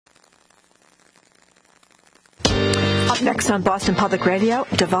Up next on Boston Public Radio,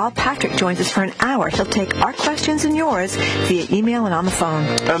 Deval Patrick joins us for an hour. He'll take our questions and yours via email and on the phone.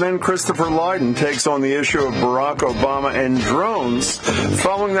 And then Christopher Lydon takes on the issue of Barack Obama and drones.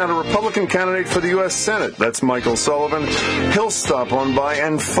 Following that, a Republican candidate for the U.S. Senate, that's Michael Sullivan, he'll stop on by.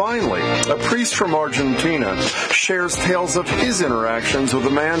 And finally, a priest from Argentina shares tales of his interactions with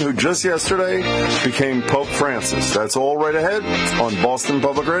a man who just yesterday became Pope Francis. That's all right ahead on Boston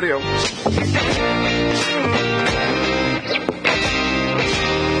Public Radio.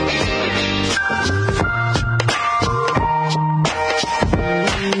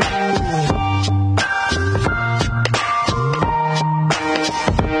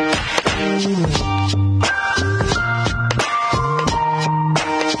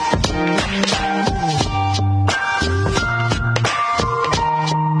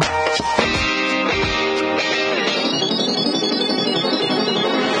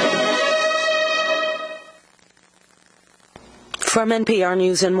 From NPR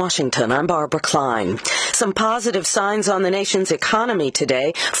News in Washington, I'm Barbara Klein. Some positive signs on the nation's economy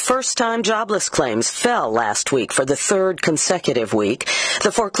today. First-time jobless claims fell last week for the third consecutive week.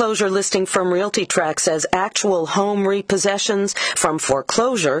 The foreclosure listing from RealtyTrack says actual home repossessions from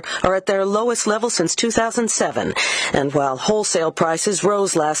foreclosure are at their lowest level since 2007. And while wholesale prices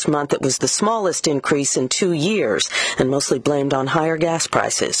rose last month, it was the smallest increase in 2 years and mostly blamed on higher gas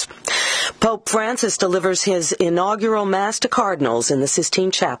prices. Pope Francis delivers his inaugural Mass to Cardinals in the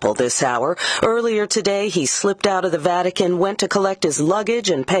Sistine Chapel this hour. Earlier today, he slipped out of the Vatican, went to collect his luggage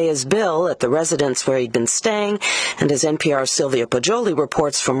and pay his bill at the residence where he'd been staying. And as NPR's Sylvia Poggioli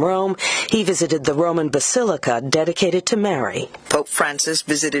reports from Rome, he visited the Roman Basilica dedicated to Mary. Pope Francis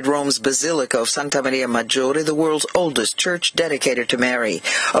visited Rome's Basilica of Santa Maria Maggiore, the world's oldest church dedicated to Mary.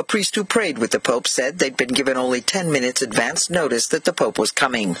 A priest who prayed with the Pope said they'd been given only 10 minutes advance notice that the Pope was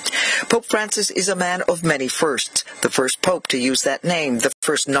coming. Pope Francis is a man of many firsts. The first Pope to use that name, the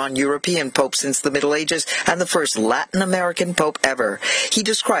first non-European Pope since the Middle Ages, and the first Latin American Pope ever. He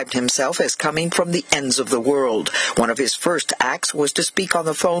described himself as coming from the ends of the world. One of his first acts was to speak on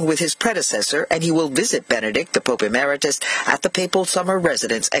the phone with his predecessor, and he will visit Benedict, the Pope Emeritus, at the papal summer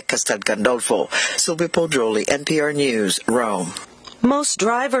residence at Castel Gandolfo. Sylvia Poggioli, NPR News, Rome. Most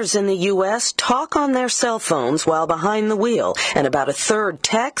drivers in the U.S. talk on their cell phones while behind the wheel, and about a third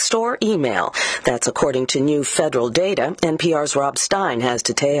text or email. That's according to new federal data. NPR's Rob Stein has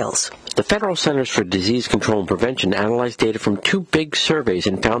details. The Federal Centers for Disease Control and Prevention analyzed data from 2 big surveys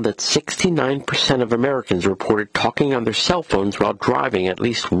and found that 69% of Americans reported talking on their cell phones while driving at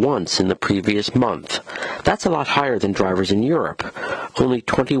least once in the previous month. That's a lot higher than drivers in Europe. Only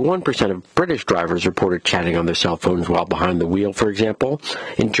 21% of British drivers reported chatting on their cell phones while behind the wheel, for example.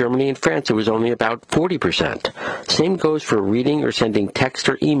 In Germany and France, it was only about 40%. Same goes for reading or sending text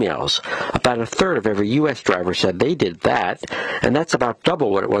or emails. About a third of every U.S. driver said they did that, and that's about double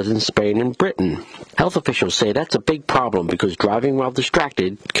what it was in Spain and Britain. Health officials say that's a big problem because driving while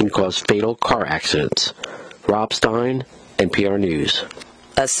distracted can cause fatal car accidents. Rob Stein, NPR News.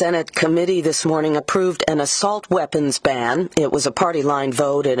 A Senate committee this morning approved an assault weapons ban. It was a party-line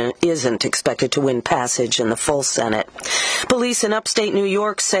vote and it isn't expected to win passage in the full Senate. Police in upstate New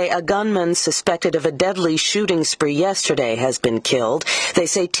York say a gunman suspected of a deadly shooting spree yesterday has been killed. They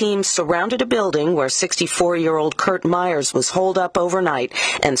say teams surrounded a building where 64-year-old Kurt Myers was holed up overnight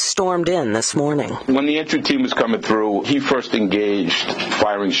and stormed in this morning. When the entry team was coming through, he first engaged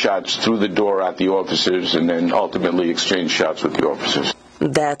firing shots through the door at the officers and then ultimately exchanged shots with the officers.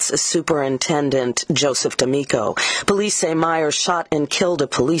 That's Superintendent Joseph D'Amico. Police say Myers shot and killed a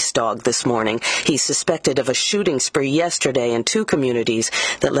police dog this morning. He's suspected of a shooting spree yesterday in 2 communities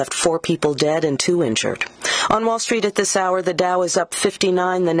that left 4 people dead and 2 injured. On Wall Street at this hour, the Dow is up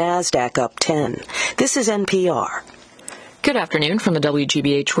 59, the Nasdaq up 10. This is NPR. Good afternoon from the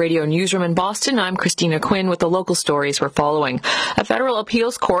WGBH Radio Newsroom in Boston. I'm Christina Quinn with the local stories we're following. A federal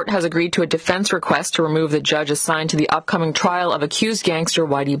appeals court has agreed to a defense request to remove the judge assigned to the upcoming trial of accused gangster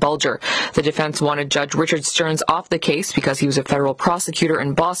Whitey Bulger. The defense wanted Judge Richard Stearns off the case because he was a federal prosecutor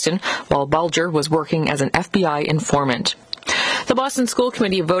in Boston, while Bulger was working as an FBI informant. The Boston School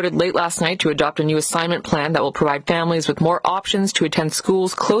Committee voted late last night to adopt a new assignment plan that will provide families with more options to attend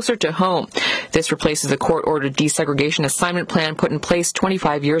schools closer to home. This replaces a court-ordered desegregation assignment plan put in place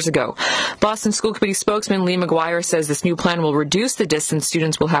 25 years ago. Boston School Committee spokesman Lee McGuire says this new plan will reduce the distance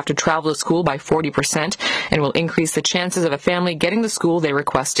students will have to travel to school by 40% and will increase the chances of a family getting the school they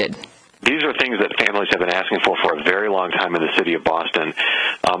requested. These are things that families have been asking for a very long time in the city of Boston,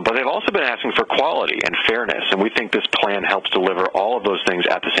 but they've also been asking for quality and fairness, and we think this plan helps deliver all of those things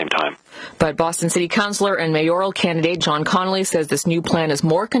at the same time. But Boston City Councilor and mayoral candidate John Connolly says this new plan is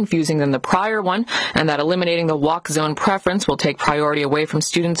more confusing than the prior one, and that eliminating the walk zone preference will take priority away from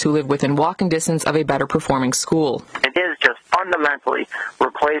students who live within walking distance of a better performing school. It is just fundamentally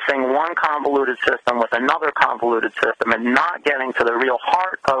replacing one convoluted system with another convoluted system and not getting to the real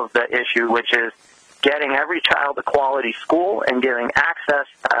heart of the issue, which is getting every child a quality school and giving access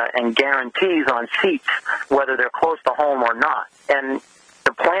and guarantees on seats, whether they're close to home or not. And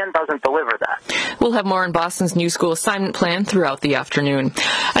the plan doesn't deliver that. We'll have more on Boston's new school assignment plan throughout the afternoon.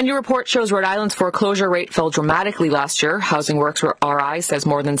 A new report shows Rhode Island's foreclosure rate fell dramatically last year. Housing Works RI says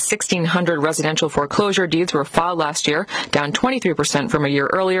more than 1,600 residential foreclosure deeds were filed last year, down 23% from a year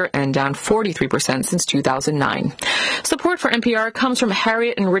earlier and down 43% since 2009. Support for NPR comes from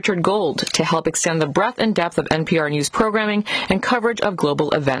Harriet and Richard Gold to help extend the breadth and depth of NPR news programming and coverage of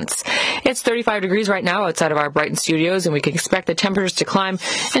global events. It's 35 degrees right now outside of our Brighton studios, and we can expect the temperatures to climb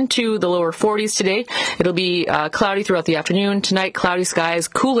into the lower 40s today. It'll be cloudy throughout the afternoon. Tonight, cloudy skies,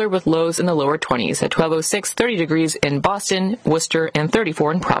 cooler with lows in the lower 20s. At 12:06, 30 degrees in Boston, Worcester, and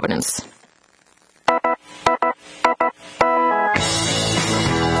 34 in Providence.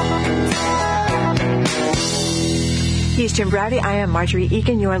 He's Jim Browdy. I am Marjorie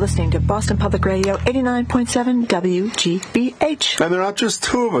Eakin. You are listening to Boston Public Radio 89.7 WGBH. And they're not just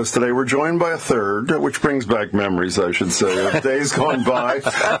two of us today. We're joined by a third, which brings back memories, I should say, of days gone by.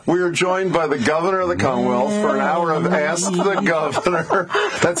 We are joined by the governor of the Commonwealth for an hour of Ask the Governor.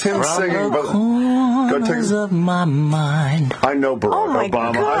 That's him singing. But go take of my mind. I know Barack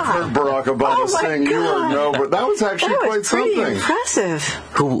Obama. God. I've heard Barack Obama sing. You are no, but that was actually quite pretty something. Impressive.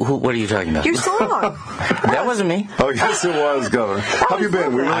 Who? What are you talking about? Your song. That wasn't me. Oh, yes, it was, Governor. How have you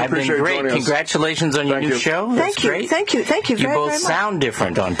been? We really I've appreciate been great. joining us. Congratulations on your new show. That's great. Thank you very, You very both much. sound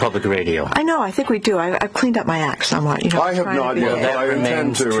different on public radio. I know. I think we do. I've cleaned up my act somewhat. I have not yet, but I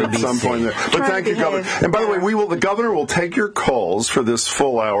intend to at some point there. But thank you, Governor. And by the way, the Governor will take your calls for this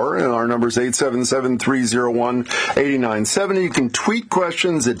full hour, and our number is 877-301-8970. You can tweet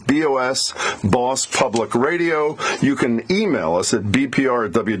questions at BOS Public Radio. You can email us at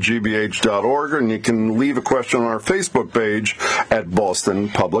bpr@wgbh.org, and you can leave a question on our Facebook page at Boston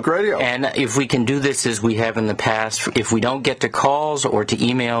Public Radio. And if we can do this as we have in the past, if we don't get to calls or to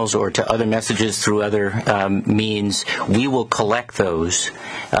emails or to other messages through other means, we will collect those,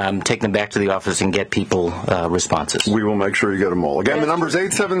 take them back to the office, and get people responses. We will make sure you get them all. Again, the number is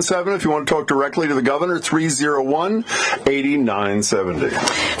 877 if you want to talk directly to the Governor, 301-8970.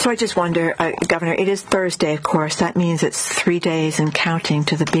 So I just wonder, Governor, it is Thursday, of course. That means it's 3 days and counting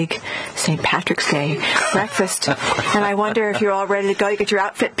to the big St. Patrick's Day breakfast. And I wonder if you're all ready to go. You get your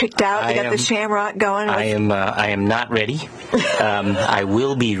outfit picked out. You got the shamrock going. I am not ready. I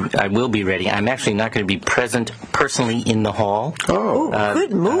will be ready. I'm actually not going to be present personally in the hall.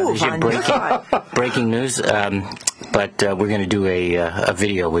 Good move on your part. Breaking news. But we're going to do a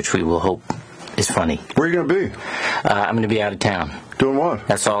video, which we will hope is funny. Where are you going to be? I'm going to be out of town. Doing what?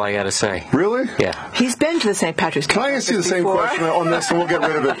 That's all I got to say. Really? Yeah. He's been to the St. Patrick's Day. Can I ask you the same question on this, and we'll get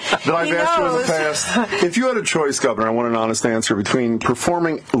rid of it, that I've asked you in the past? If you had a choice, Governor, I want an honest answer, between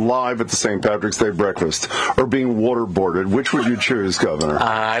performing live at the St. Patrick's Day breakfast or being waterboarded, which would you choose, Governor?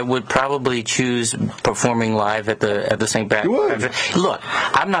 I would probably choose performing live at the St. Patrick's. Look,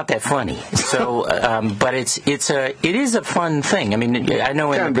 I'm not that funny, so but it is a fun thing. I mean, I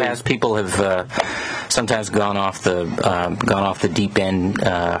know in the past people have sometimes gone off the deep end,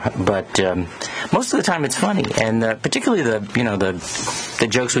 but most of the time it's funny, and particularly the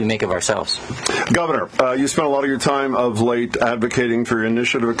jokes we make of ourselves. Governor, you spent a lot of your time of late advocating for your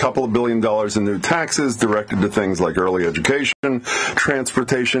initiative, $2 billion in new taxes directed to things like early education,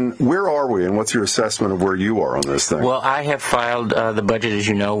 transportation. Where are we, and what's your assessment of where you are on this thing? Well, I have filed the budget, as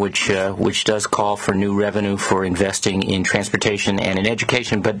you know, which does call for new revenue for investing in transportation and in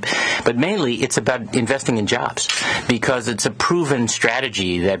education, but mainly it's about investing in jobs, because it's a proven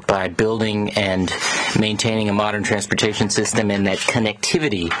strategy that by building and maintaining a modern transportation system and that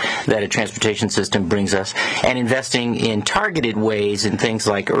connectivity that a transportation system brings us, and investing in targeted ways in things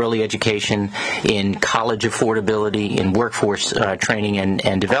like early education, in college affordability, in workforce training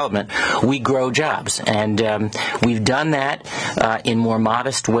and development, we grow jobs. And we've done that in more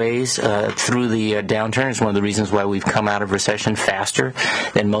modest ways through the downturn. It's one of the reasons why we've come out of recession faster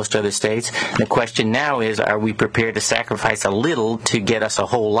than most other states. The question question now is, are we prepared to sacrifice a little to get us a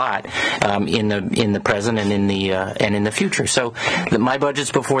whole lot in the present and in the future? So my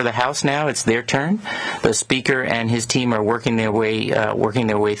budget's before the House now. It's their turn. The Speaker and his team are working their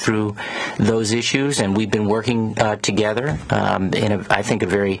way through those issues, and we've been working together in I think a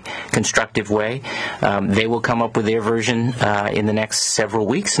very constructive way. They will come up with their version in the next several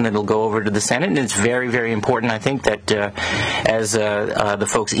weeks, and it'll go over to the Senate. And it's very, very important, I think, that as the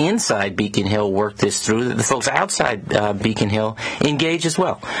folks inside Beacon Hill work this through, that the folks outside Beacon Hill engage as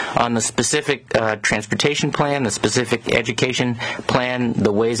well on the specific transportation plan, the specific education plan,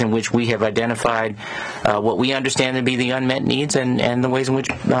 the ways in which we have identified what we understand to be the unmet needs, and the ways in which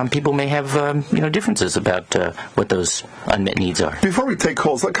people may have differences about what those unmet needs are. Before we take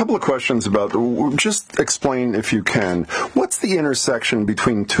calls, a couple of questions about, just explain, if you can, what's the intersection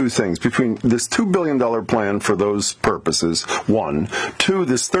between two things, between this $2 billion plan for those purposes, one, two,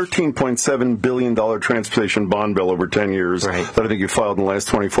 this $13.7 billion transportation bond bill over 10 years right. that I think you filed in the last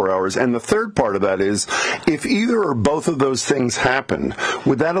 24 hours, and the third part of that is, if either or both of those things happen,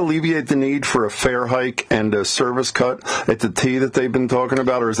 would that alleviate the need for a fare hike and a service cut at the T that they've been talking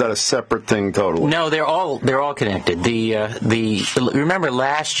about, or is that a separate thing totally? No, they're all connected. Remember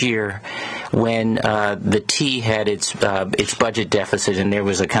last year when the T had its budget deficit, and there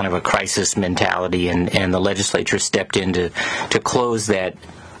was a kind of a crisis mentality, and the legislature stepped in to close that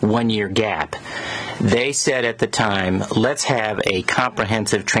one-year gap. They said at the time, let's have a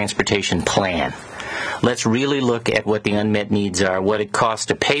comprehensive transportation plan. Let's really look at what the unmet needs are, what it costs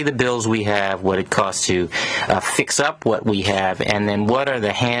to pay the bills we have, what it costs to fix up what we have, and then what are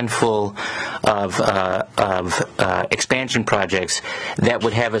the handful of expansion projects that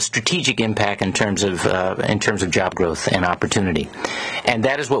would have a strategic impact in terms of job growth and opportunity. And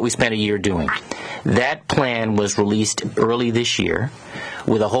that is what we spent a year doing. That plan was released early this year,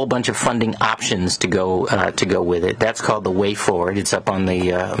 with a whole bunch of funding options to go with it. That's called the Way Forward. It's up on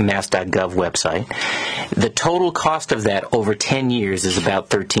the mass.gov website. The total cost of that over 10 years is about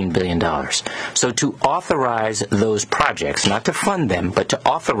 $13 billion. So to authorize those projects, not to fund them, but to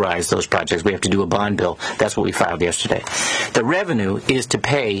authorize those projects, we have to do a bond bill. That's what we filed yesterday. The revenue is to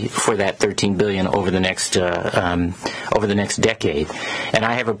pay for that $13 billion over the next decade. And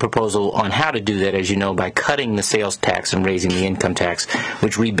I have a proposal on how to do that, as you know, by cutting the sales tax and raising the income tax,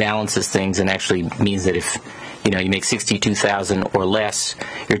 which rebalances things and actually means that if you make $62,000 or less,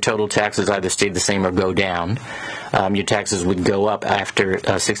 your total taxes either stay the same or go down. Your taxes would go up after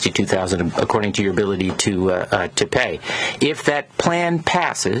 $62,000, according to your ability to pay. If that plan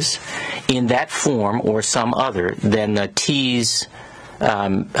passes in that form or some other, then the T's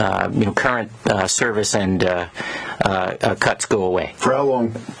current service and cuts go away. For how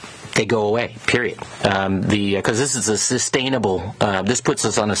long? They go away, period. Because this is a sustainable, this puts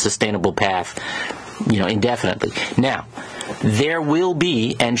us on a sustainable path, indefinitely. Now, there will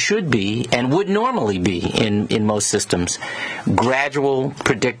be and should be and would normally be in most systems gradual,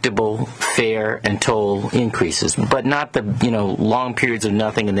 predictable fare and toll increases, but not the long periods of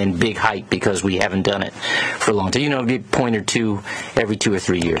nothing and then big hike because we haven't done it for a long time. A point or two every 2 or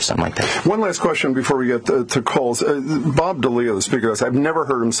 3 years, something like that. One last question before we get to calls. Bob DeLeo, the Speaker, I've never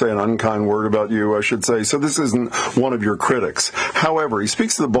heard him say an unkind word about you, I should say, so this isn't one of your critics. However, he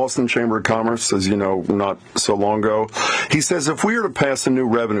speaks to the Boston Chamber of Commerce, as you know, not so long ago. He says, if we are to pass a new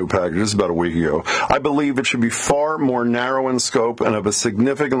revenue package, this is about a week ago, I believe it should be far more narrow in scope and of a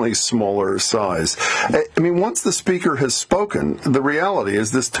significantly smaller size. Once the Speaker has spoken, the reality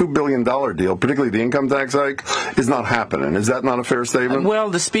is this $2 billion deal, particularly the income tax hike, is not happening. Is that not a fair statement? Well,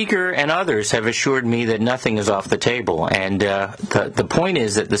 the Speaker and others have assured me that nothing is off the table. And the point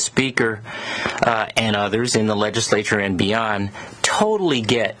is that the Speaker and others in the legislature and beyond totally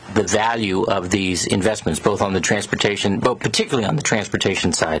get the value of these investments, both on the transportation, but particularly on the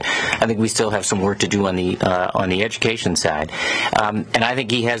transportation side. I think we still have some work to do on the education side. And I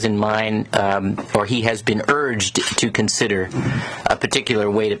think he has in mind, or he has been urged to consider a particular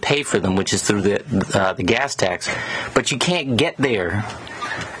way to pay for them, which is through the gas tax. But you can't get there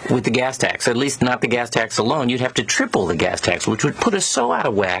with the gas tax, at least not the gas tax alone. You'd have to triple the gas tax, which would put us so out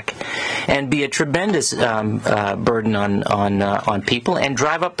of whack and be a tremendous burden on people and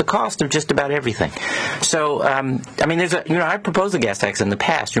drive up the cost of just about everything. So, I mean, I proposed a gas tax in the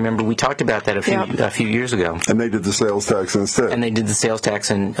past. Remember, we talked about that a few years ago. And they did the sales tax instead.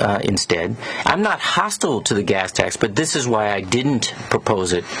 Instead. I'm not hostile to the gas tax, but this is why I didn't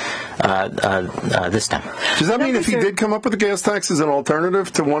propose it this time. Does that mean if he did come up with a gas tax as an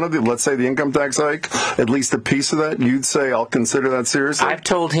alternative to one of the, let's say, the income tax hike, at least a piece of that, you'd say, I'll consider that seriously? I've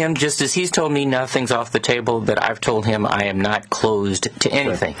told him, just as he's told me nothing's off the table, but I've told him I am not closed to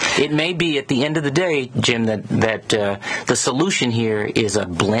anything. Right. It may be at the end of the day, Jim, that the solution here is a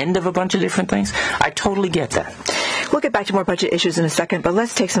blend of a bunch of different things. I totally get that. We'll get back to more budget issues in a second, but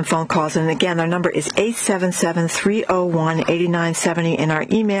let's take some phone calls. And again, our number is 877-301-8970, and our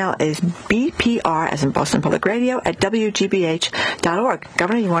email is BPR, as in Boston Public Radio, at WGBH.org.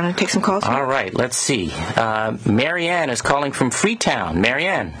 Governor, you want to take some calls? All right, let's see. Marianne is calling from Freetown.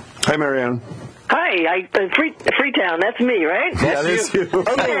 Marianne. Hi, Marianne. Hi, Freetown. That's me, right? Yeah, that's you.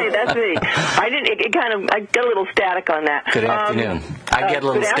 Okay, that's me. I got a little static on that. Good afternoon. I get a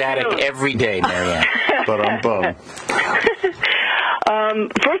little static every day, Marianne. But I'm bummed.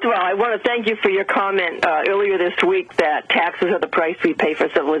 First of all, I want to thank you for your comment earlier this week that taxes are the price we pay for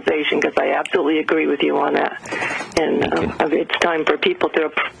civilization, because I absolutely agree with you on that. And it's time for people to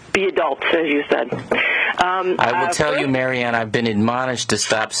be adults, as you said. I will tell you, Marianne, I've been admonished to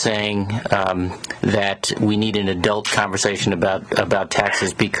stop saying that we need an adult conversation about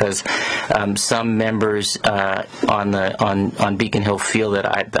taxes, because some members on Beacon Hill feel that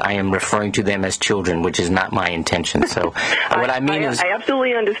I am referring to them as children, which is not my intention. So what I mean is, I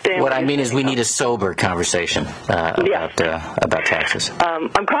absolutely understand. What I mean is, we need a sober conversation about taxes.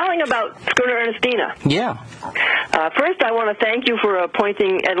 I'm calling about Schooner Ernestina. Yeah. First, I want to thank you for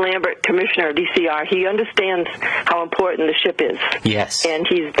appointing Ed Lambert Commissioner, DCR. He understands how important the ship is. Yes. And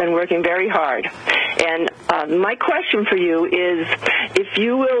he's been working very hard. And my question for you is, if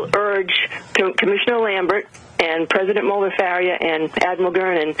you will urge Commissioner Lambert and President Mulder-Faria and Admiral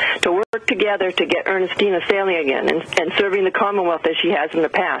Gernon to work together to get Ernestina sailing again and serving the Commonwealth as she has in the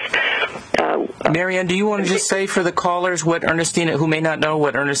past. Marianne, do you want to just say for the callers what Ernestina, who may not know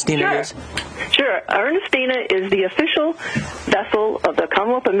what Ernestina is? Sure. Ernestina is the official vessel of the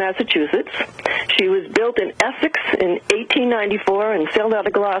Commonwealth of Massachusetts. She was built in Essex in 1894 and sailed out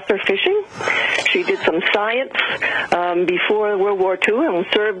of Gloucester fishing. She did some science before World War II and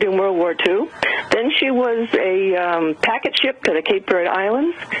served in World War II. Then she was a packet ship to the Cape Verde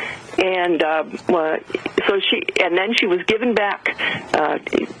Islands, and then she was given back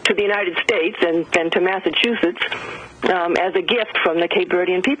to the United States and to Massachusetts as a gift from the Cape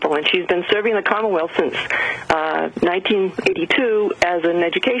Verdean people, and she's been serving the Commonwealth since 1982 as an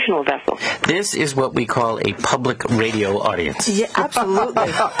educational vessel. This is what we call a public radio audience. Yeah,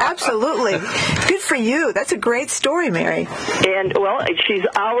 absolutely. Absolutely. Good for you. That's a great story, Mary. And, well, she's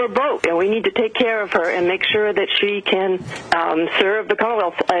our boat, and we need to take care of her and make sure that she can serve the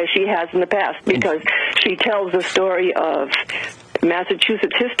Commonwealth as she has in the past, because she tells the story of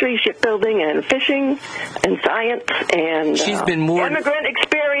Massachusetts history, shipbuilding, and fishing, and science, and she's been more immigrant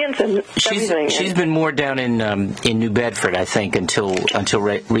experience, and everything. She's been more down in New Bedford, I think, until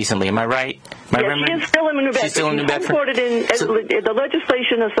recently. Am I right? She is still in New Bedford. She's still in New Bedford. The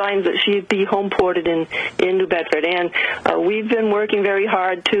legislation assigns that she be home ported in New Bedford, and we've been working very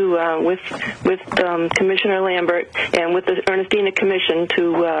hard to with Commissioner Lambert and with the Ernestina Commission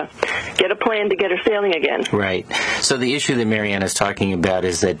to get a plan to get her sailing again. Right. So the issue that Marianne is talking about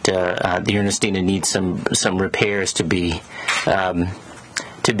is that the Ernestina needs some repairs to be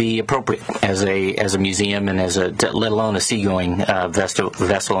appropriate as a museum and let alone a seagoing vessel.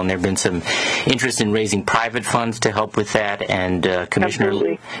 And there have been some interest in raising private funds to help with that. And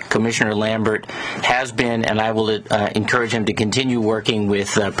Commissioner Lambert has been, and I will encourage him to continue working with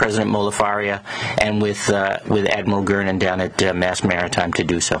President Mulder-Faria and with Admiral Gernon down at Mass Maritime to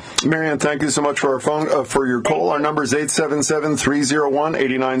do so. Marianne, thank you so much for our phone for your call. Our number is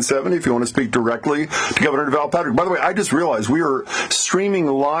 877-301-8970 if you want to speak directly to Governor Deval Patrick. By the way, I just realized we are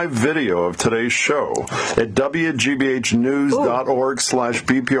streaming live video of today's show at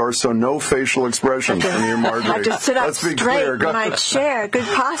WGBHnews.org/BPR, so no facial expressions from you, Marjorie. I just sit up straight in my chair. Good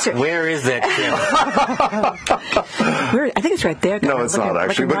posture. Where is that chair? I think it's right there, Governor. No, it's not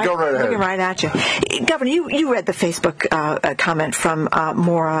actually, but go right ahead. Looking right at you. Governor, you read the Facebook comment from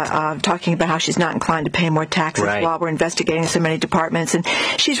Maura talking about how she's not inclined to pay more taxes while we're investigating so many departments, and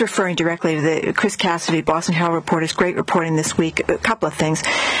she's referring directly to the Chris Cassidy, Boston Herald reporter's great reporting this week. A couple of things.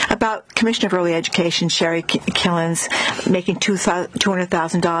 about Commissioner of Early Education, Sherry Killens, making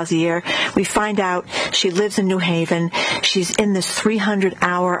 $200,000 a year. We find out she lives in New Haven. She's in this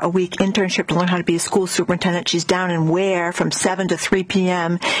 300-hour-a-week internship to learn how to be a school superintendent. She's down in Ware from 7 to 3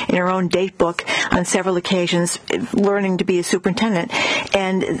 p.m. in her own date book on several occasions, learning to be a superintendent.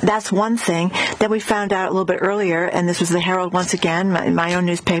 And that's one thing. Then we found out a little bit earlier, and this was the Herald once again, my own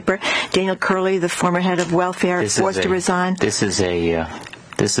newspaper, Daniel Curley, the former head of welfare, forced to resign.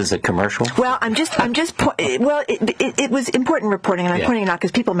 This is a commercial? Well, it was important reporting, and I'm pointing it out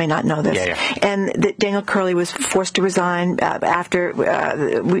because people may not know this. And that Daniel Curley was forced to resign after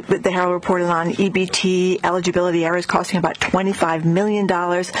the Herald reported on EBT eligibility errors costing about $25 million.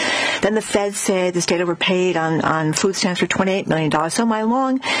 Then the feds say the state overpaid on food stamps for $28 million. So my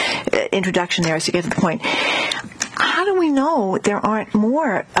long introduction there is to get to the point. How do we know there aren't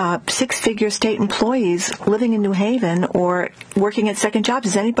more six-figure state employees living in New Haven or working at second jobs?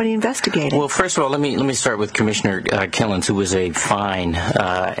 Is anybody investigating? Well, first of all, let me start with Commissioner Killens, who was a fine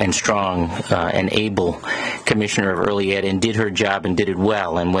and strong and able commissioner of early ed and did her job and did it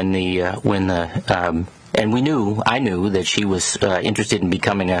well. And and I knew that she was interested in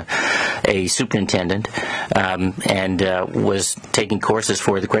becoming a superintendent and was taking courses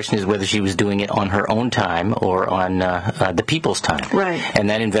for it. The question is whether she was doing it on her own time or on the people's time. Right. And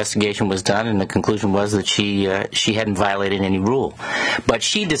that investigation was done, and the conclusion was that she hadn't violated any rule. But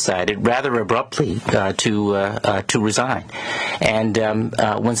she decided rather abruptly to resign. And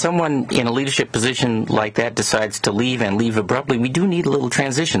when someone in a leadership position like that decides to leave and leave abruptly, we do need a little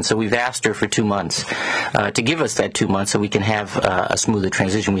transition. So we've asked her for 2 months to give us that 2 months so we can have a smoother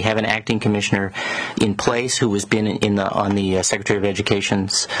transition. We have an acting commissioner in place who has been on the Secretary of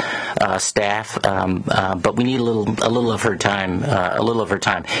Education's staff, but we need a little of her time.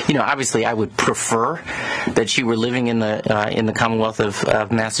 Obviously, I would prefer that she were living in the Commonwealth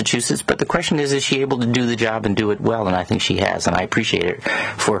of Massachusetts. But the question is she able to do the job and do it well? And I think she has, and I appreciate it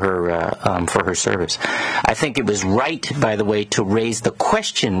for her service. I think it was right, by the way, to raise the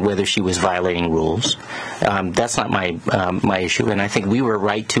question whether she was violating rules. That's not my issue, and I think we were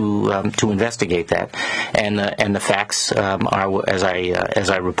right to investigate that, and the facts are as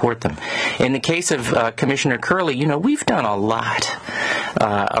I report them. In the case of Commissioner Curley, we've done a lot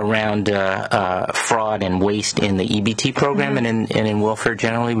around fraud and waste in the EBT program and in welfare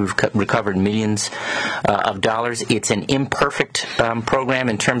generally. We've recovered millions of dollars. It's an imperfect program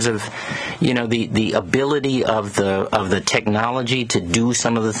in terms of the ability of the technology to do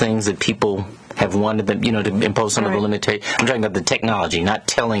some of the things that people have wanted them, to impose some of the limitations. I'm talking about the technology, not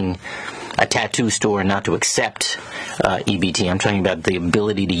telling a tattoo store not to accept EBT. I'm talking about the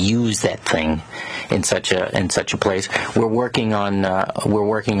ability to use that thing in such a place. We're working on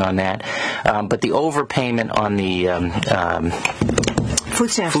that. But the overpayment on the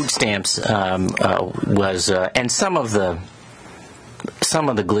food stamps was, and some of the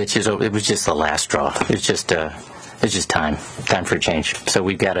glitches. It was just the last straw. It's just time for a change. So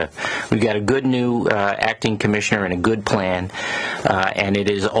we've got a good new acting commissioner and a good plan, and it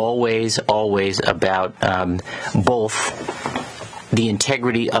is always about both the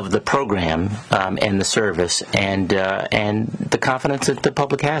integrity of the program and the service and the confidence that the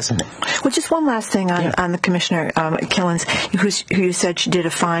public has in it. Well, just one last thing on the Commissioner Killens, who you said she did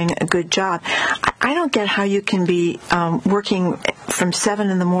a good job. I don't get how you can be working from 7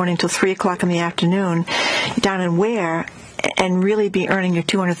 in the morning till 3 o'clock in the afternoon down in Ware and really be earning your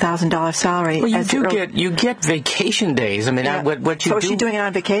 $200,000 salary. Well, you get vacation days. I mean, what you do. So is she doing it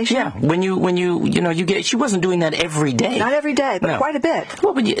on vacation? Yeah. When you get. She wasn't doing that every day. Not every day, but quite a bit.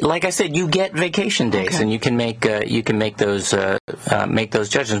 Well, but like I said, you get vacation days, and you can make those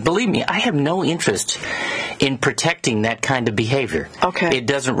judgments. Believe me, I have no interest in protecting that kind of behavior. Okay. It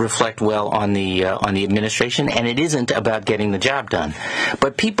doesn't reflect well on the administration, and it isn't about getting the job done.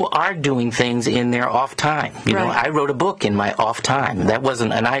 But people are doing things in their off time. I wrote a book in my off time. That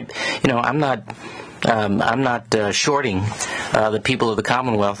wasn't, and I'm not shorting the people of the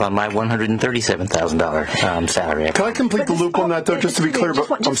Commonwealth on my $137,000 salary. Can I complete the loop on that, though, just to be clear?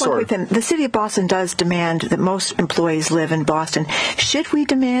 I'm sorry. The city of Boston does demand that most employees live in Boston. Should we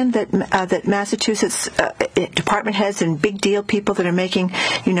demand that Massachusetts department heads and big deal people that are making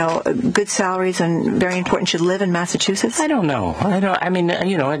good salaries and very important should live in Massachusetts? I don't know.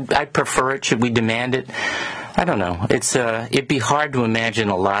 I'd prefer it. Should we demand it? I don't know. It'd be hard to imagine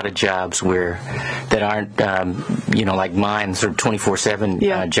a lot of jobs that aren't like mine, sort of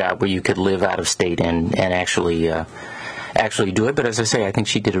 24/7 job where you could live out of state and actually actually do it. But as I say, I think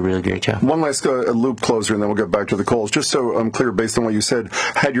she did a really great job. One last loop closer, and then we'll get back to the calls. Just so I'm clear, based on what you said,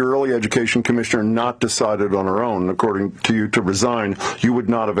 had your early education commissioner not decided on her own, according to you, to resign, you would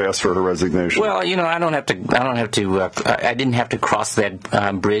not have asked for her resignation. Well, I didn't have to cross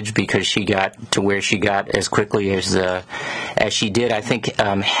that bridge because she got to where she got as quickly as she did. I think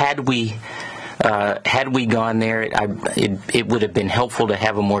had we gone there, it would have been helpful to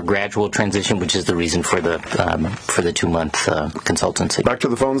have a more gradual transition, which is the reason for the 2-month consultancy. Back to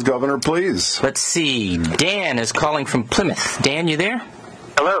the phones, Governor, please. Let's see. Dan is calling from Plymouth. Dan, you there?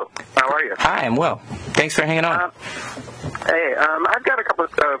 Hello. How are you? Hi, I'm well. Thanks for hanging on. Hey, I've got a couple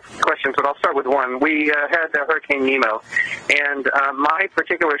of questions, but I'll start with one. We had Hurricane Nemo, and my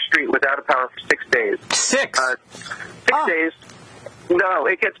particular street was out of power for 6 days. 6 days. No,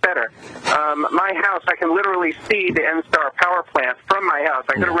 it gets better. My house, I can literally see the NSTAR power plant from my house.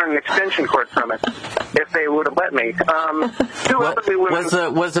 I could have run an extension cord from it if they would have let me.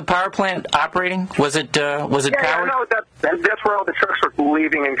 Was the power plant operating? Was it powered? Yeah, no, that's where all the trucks were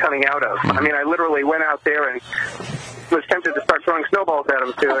leaving and coming out of. I mean, I literally went out there and was tempted to start throwing snowballs at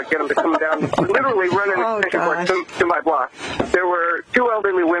them to get them to come down, literally run an extension cord to my block. There were 2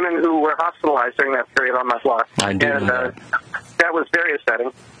 elderly women who were hospitalized during that period on my block. That was very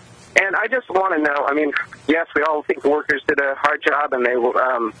upsetting. And I just want to know, I mean, yes, we all think the workers did a hard job and they will,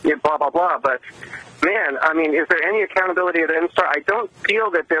 blah, blah, blah, but, man, I mean, is there any accountability at NSTAR? I don't feel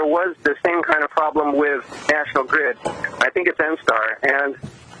that there was the same kind of problem with National Grid. I think it's NSTAR. And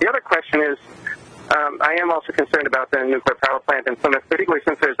the other question is, I am also concerned about the nuclear power plant in Plymouth, particularly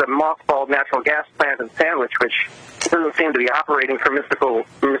since there's a mothballed natural gas plant in Sandwich, which doesn't seem to be operating for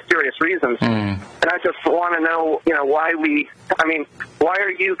mysterious reasons. And I just want to know, why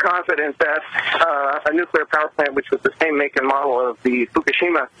are you confident that a nuclear power plant, which was the same make and model of the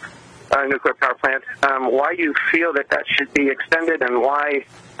Fukushima nuclear power plant, why you feel that should be extended, and why,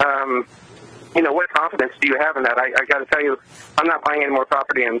 what confidence do you have in that? I got to tell you, I'm not buying any more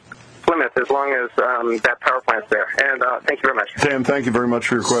property in Plymouth as long as that power plant's there. And thank you very much. Dan, thank you very much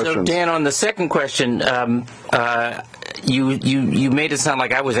for your questions. So, Dan, on the second question, you made it sound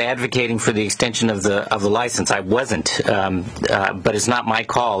like I was advocating for the extension of the license. I wasn't, but it's not my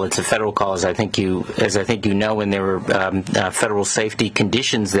call. It's a federal call, as I think you know. And there were federal safety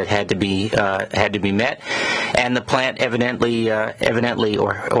conditions that had to be met, and the plant evidently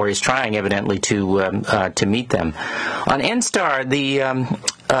is trying to meet them. On NSTAR,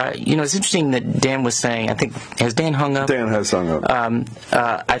 it's interesting that Dan was saying, I think, has Dan hung up? Dan has hung up.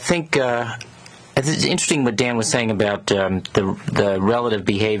 I think it's interesting what Dan was saying about the relative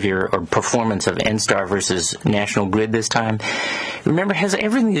behavior or performance of NSTAR versus National Grid this time. Remember, it has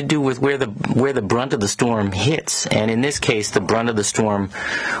everything to do with where the brunt of the storm hits. And in this case, the brunt of the storm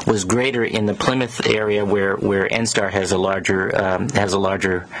was greater in the Plymouth area where NSTAR has a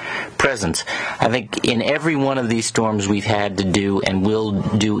larger presence. I think in every one of these storms we've had to do and will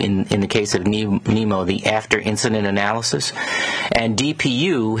do in the case of Nemo, the after incident analysis. And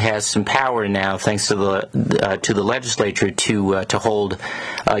DPU has some power now, thanks to the legislature, to hold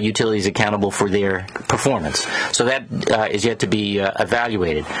utilities accountable for their performance. So that is yet to be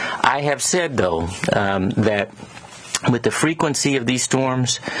evaluated. I have said, though, that with the frequency of these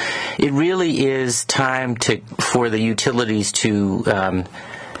storms, it really is time for the utilities to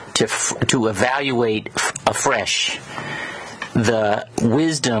evaluate afresh the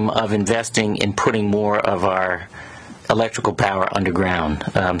wisdom of investing in putting more of our electrical power underground,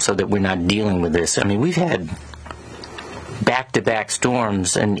 so that we're not dealing with this. I mean, we've had back-to-back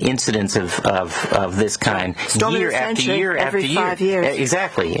storms and incidents of this kind, year after year after year. 5 years.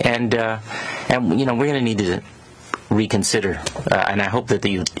 Exactly, and we're going to need to reconsider, and I hope that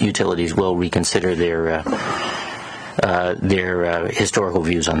the utilities will reconsider their historical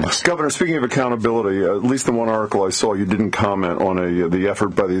views on this. Governor, speaking of accountability, at least in one article I saw, you didn't comment on the effort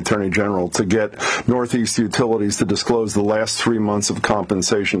by the Attorney General to get Northeast Utilities to disclose the last 3 months of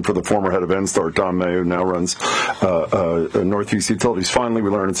compensation for the former head of NSTAR, Tom May, who now runs Northeast Utilities. Finally, we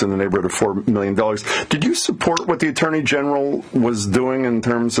learned it's in the neighborhood of $4 million. Did you support what the Attorney General was doing in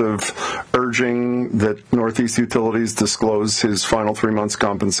terms of urging that Northeast Utilities disclose his final 3 months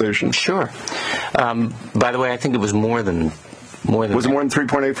compensation? Sure. By the way, I think it was more than. Was it more than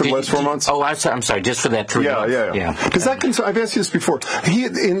 3.8 for the last 4 months? Oh, I'm sorry, just for that 3 months. Yeah. Because I've asked you this before. He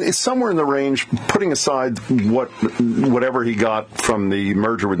is somewhere in the range, putting aside whatever he got from the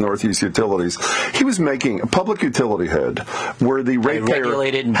merger with Northeast Utilities, he was making a public utility head where the ratepayer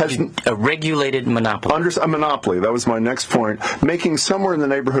has a regulated monopoly. A monopoly. That was my next point. Making somewhere in the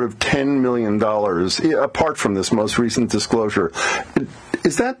neighborhood of $10 million, apart from this most recent disclosure.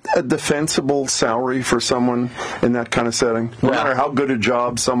 Is that a defensible salary for someone in that kind of setting? No matter how good a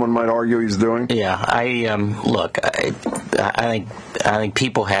job someone might argue he's doing? Yeah, I think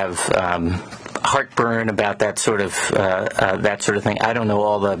people have heartburn about that sort of thing. I don't know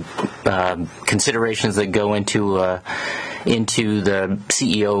all the considerations that go into the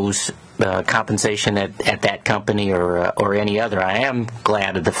CEO's compensation at that company or any other. I am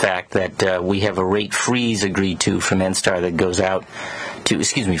glad of the fact that we have a rate freeze agreed to from NSTAR that goes out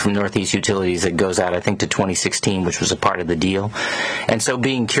from Northeast Utilities that goes out, I think, to 2016, which was a part of the deal. And so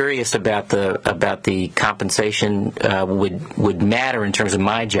being curious about the compensation would matter in terms of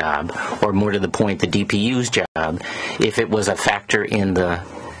my job, or more to the point, the DPU's job, if it was a factor in the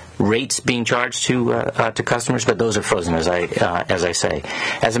rates being charged to customers, but those are frozen, as I say.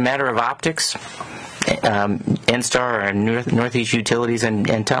 As a matter of optics, NSTAR and Northeast Utilities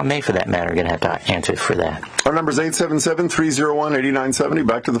and Tom May, for that matter, are going to have to answer for that. Our number is 877-301-8970.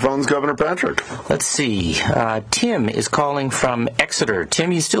 Back to the phones, Governor Patrick. Let's see. Tim is calling from Exeter.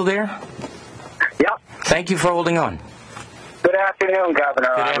 Tim, you still there? Yep. Thank you for holding on. Good afternoon,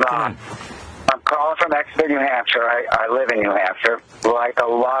 Governor. Good afternoon. I'm calling from Exeter, New Hampshire. I live in New Hampshire. Like a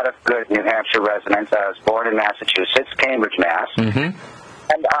lot of good New Hampshire residents, I was born in Massachusetts, Cambridge, Mass. Mm-hmm.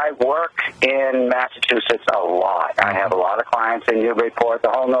 And I work in Massachusetts a lot. I have a lot of clients in Newburyport, the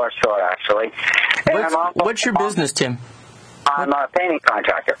whole North Shore, actually. And what's your business, Tim? I'm a painting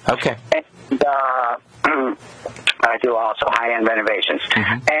contractor. Okay. And I do also high-end renovations.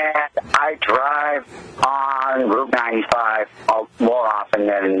 Mm-hmm. And I drive on Route 95 more often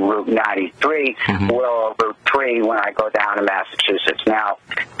than Route 93, or Route 3 when I go down to Massachusetts. Now,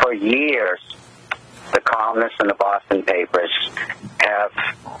 for years, the columnists in the Boston papers have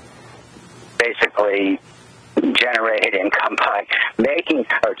basically generated income by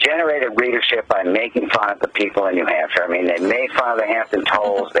generated readership by making fun of the people in New Hampshire. I mean, they made fun of the Hampton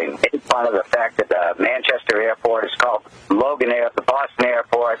tolls. They made fun of the fact that the Manchester airport is called Logan Air, the Boston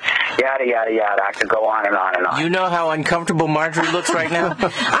airport, yada, yada, yada. I could go on and on and on. You know how uncomfortable Marjorie looks right now?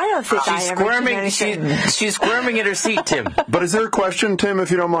 I don't think She's squirming in her seat, Tim. But is there a question, Tim,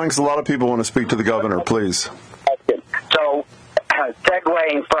 if you don't mind? Because a lot of people want to speak to the governor, please. So,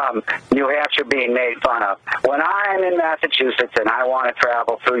 segueing from New Hampshire being made fun of, when I'm in Massachusetts and I want to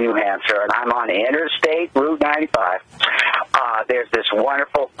travel through New Hampshire and I'm on Interstate Route 95, there's this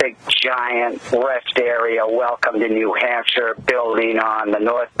wonderful big giant rest area, welcome to New Hampshire building on the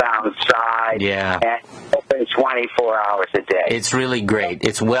northbound side. Yeah. And open 24 hours a day. It's really great.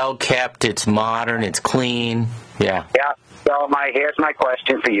 It's well kept, it's modern, it's clean. Yeah. Yeah. So here's my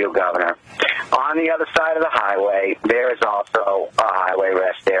question for you, Governor. On the other side of the highway, there is also a highway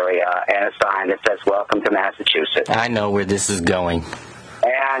rest area and a sign that says, "Welcome to Massachusetts." I know where this is going.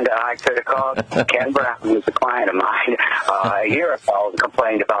 And I could have called Ken Brown, who's a client of mine, a year ago and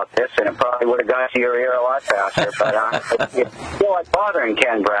complained about this, and it probably would have gone to your ear a lot faster. But I'm bothering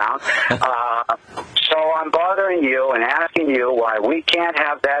Ken Brown. So I'm bothering you and asking you why we can't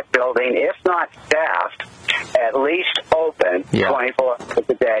have that building, if not staffed, at least open 24 hours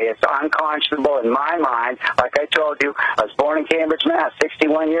a day. It's unconscionable in my mind. Like I told you, I was born in Cambridge, Mass.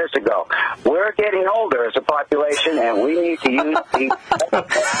 61 years ago. We're getting older as a population, and we need to use the...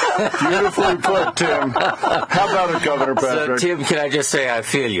 Beautifully put, Tim. How about it, Governor Patrick? So, Tim, can I just say I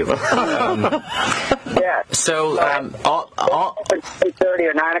feel you? Yeah. So, 8:30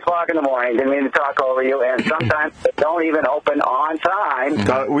 or 9 o'clock in the morning. Didn't mean to talk over you, and sometimes they don't even open on time.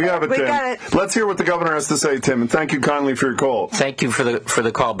 We have it, Tim. Got it. Let's hear what the governor has to say, Tim, and thank you kindly for your call. Thank you for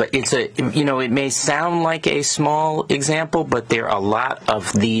the call, but it's it may sound like a small example, but there are a lot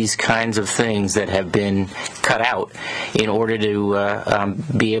of these kinds of things that have been cut out in order to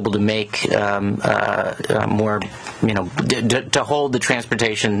be able to make more, to hold the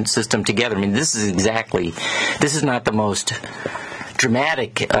transportation system together. I mean, this is not the most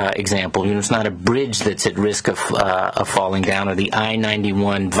dramatic example. It's not a bridge that's at risk of falling down, or the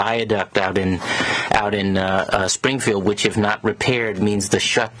I-91 viaduct out in Springfield, which, if not repaired, means the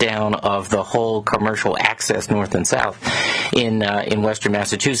shutdown of the whole commercial access north and south in western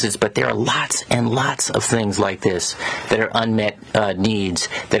Massachusetts. But there are lots and lots of things like this that are unmet needs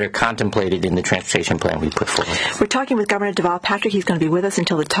that are contemplated in the transportation plan we put forward. We're talking with Governor Deval Patrick. He's going to be with us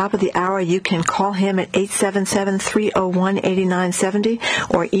until the top of the hour. You can call him at 877-301-8970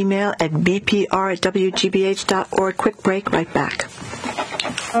 or email at bpr@wgbh.org. Quick break, right back.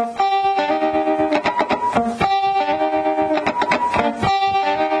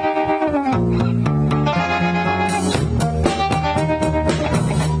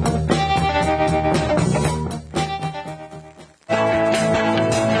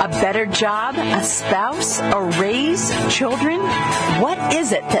 A better job, a a spouse, a raise, children? What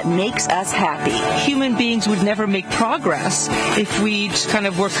is it that makes us happy? Human beings would never make progress if we just kind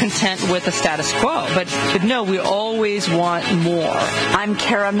of were content with the status quo. But no, we always want more. I'm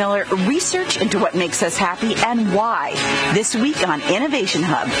Kara Miller. Research into what makes us happy and why. This week on Innovation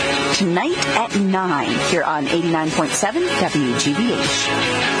Hub. Tonight at 9 here on 89.7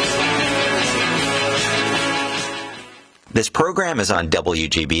 WGBH. This program is on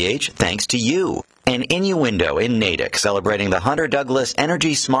WGBH thanks to you. An Innuendo in Natick celebrating the Hunter Douglas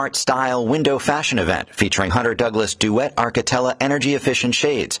Energy Smart Style Window Fashion Event featuring Hunter Douglas Duet Architella Energy Efficient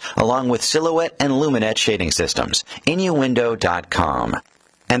Shades along with Silhouette and Luminette shading systems. Innuendo.com.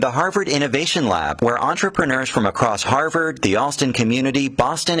 And the Harvard Innovation Lab, where entrepreneurs from across Harvard, the Alston community,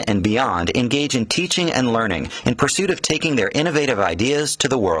 Boston, and beyond engage in teaching and learning in pursuit of taking their innovative ideas to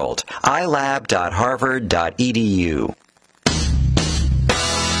the world. ilab.harvard.edu.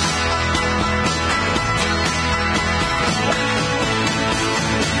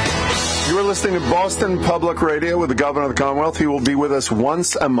 You're listening to Boston Public Radio with the Governor of the Commonwealth. He will be with us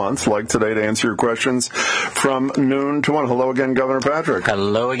once a month, like today, to answer your questions from noon to 1. Hello again, Governor Patrick.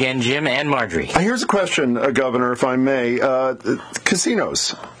 Hello again, Jim and Marjorie. Here's a question, Governor, if I may.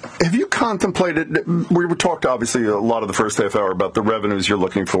 Casinos. Have you contemplated, we talked obviously a lot of the first half hour about the revenues you're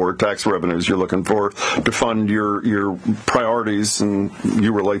looking for, tax revenues you're looking for to fund your priorities, and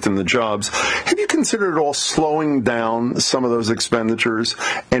you relate them to jobs. Have you considered at all slowing down some of those expenditures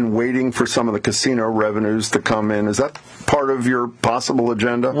and waiting for some of the casino revenues to come in? Is that part of your possible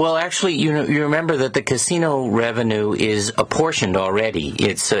agenda? Well, actually, you remember that the casino revenue is apportioned already.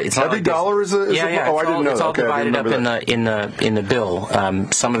 It's not every like dollar is a yeah. Oh, I didn't know. It's all Okay, divided up in the bill.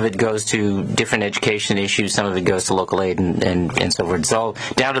 Some of it goes to different education issues. Some of it goes to local aid and so forth. It's all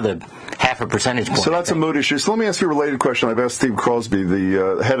down to the half a percentage point. So that's a mood issue. So let me ask you a related question. I've asked Steve Crosby,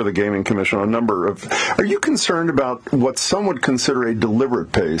 the head of the Gaming Commission, a number of. Are you concerned about what some would consider a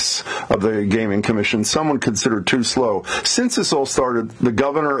deliberate pace of the Gaming Commission? Some would consider too slow. Since this all started, the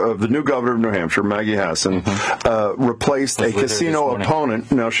new governor of New Hampshire, Maggie Hassan, replaced a casino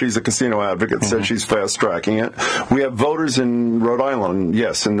opponent. Now she's a casino advocate. Said she's fast tracking it. We have voters in Rhode Island,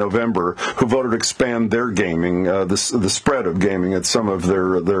 yes, in November, who voted to expand their gaming, the spread of gaming at some of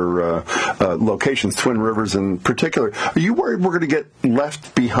their locations, Twin Rivers in particular. Are you worried we're going to get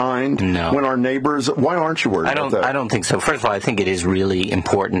left behind? No. When our neighbors? Why aren't you worried about that? I don't think so. First of all, I think it is really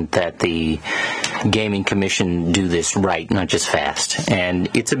important that the Gaming Commission do this right, not just fast. And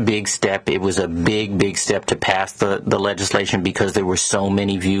it's a big step. It was a big step to pass the legislation because there were so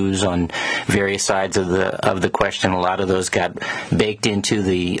many views on various sides of the question. A lot of those got baked into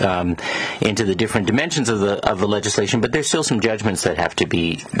the different dimensions of the legislation. But there's still some judgments that have to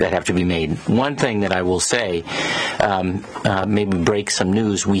be made. One thing that I will say, maybe break some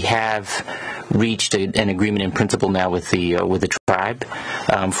news. We have reached an agreement in principle now with the tribe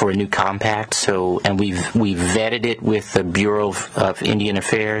for a new compact. And we've vetted it with the Bureau of Indian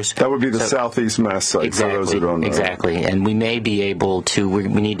Affairs. That would be the Southeast Mass site. Exactly, for those who don't know. Exactly. And we may be able to. We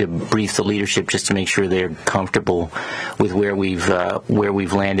need to brief the leadership just to make sure they're comfortable with where we've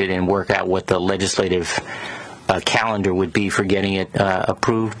landed and work out what the legislative calendar would be for getting it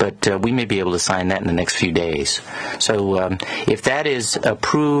approved, but we may be able to sign that in the next few days. So if that is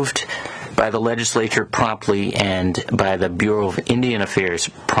approved by the legislature promptly and by the Bureau of Indian Affairs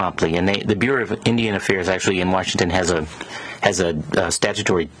promptly, and the Bureau of Indian Affairs actually in Washington has a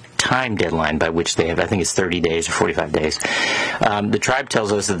statutory time deadline by which they have, I think it's 30 days or 45 days. The tribe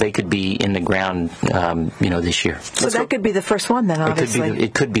tells us that they could be in the ground, this year. So that could be the first one then, obviously.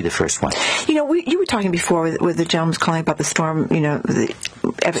 It could be the first one. You were talking before with the gentleman calling about the storm, the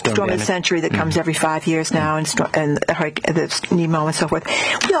storm of the century that comes every 5 years now, and the Nemo and so forth.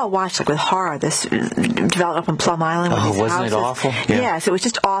 We all watched with horror this development up on Plum Island with these wasn't houses. It awful? Yeah. Yes, it was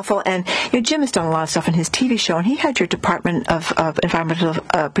just awful. And Jim has done a lot of stuff in his TV show, and he had your Department of Environmental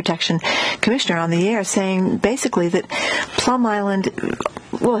Protection Commissioner on the air saying basically that Plum Island,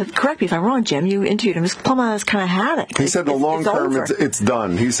 well, correct me if I'm wrong, Jim, you interviewed him, Plum Island's kind of had it. He said in the long term it's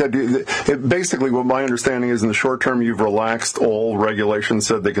done. He said basically what my understanding is in the short term you've relaxed all regulations,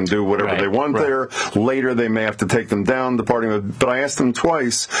 said they can do whatever they want there. Later they may have to take them down, but I asked him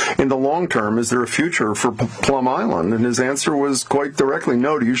twice, in the long term, is there a future for Plum Island? And his answer was quite directly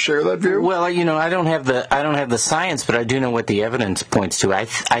no. Do you share that view? Well, I don't have the science, but I do know what the evidence points to. I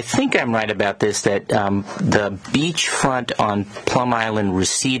think I'm right about this, that the beachfront on Plum Island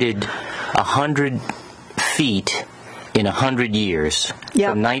receded 100 feet in 100 years,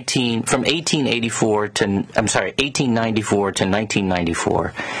 from 1894 to 1894 to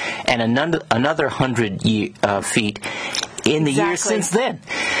 1994, and another 100 feet in the years since then.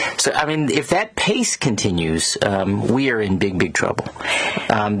 So, I mean, if that pace continues, we are in big trouble.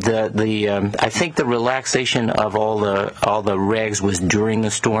 I think the relaxation of all the regs was during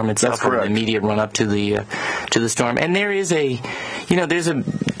the storm itself, the immediate run up to the storm. And there is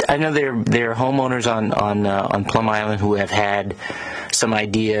I know there are homeowners on Plum Island who have had some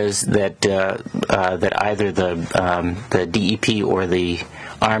ideas that either the DEP or the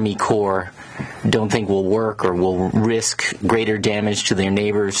Army Corps don't think will work or will risk greater damage to their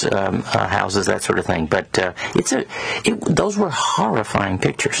neighbors' houses, that sort of thing. But those were horrifying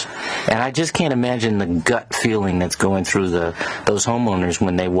pictures, and I just can't imagine the gut feeling that's going through those homeowners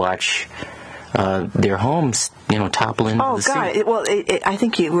when they watch their homes, topple into the sea. Oh, God. I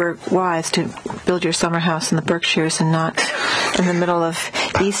think you were wise to build your summer house in the Berkshires and not in the middle of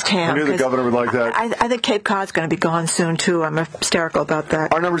Eastham. I knew the governor would like that. I think Cape Cod's going to be gone soon, too. I'm hysterical about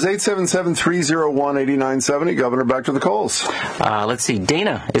that. Our number is 877-301-8970. Governor, back to the calls. Let's see.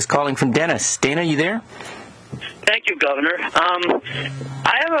 Dana is calling from Dennis. Dana, you there? Thank you, Governor.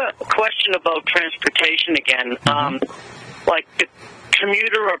 I have a question about transportation again. Like the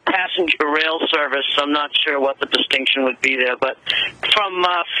commuter or passenger rail service, I'm not sure what the distinction would be there, but from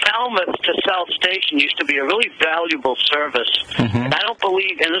Falmouth to South Station used to be a really valuable service. And I don't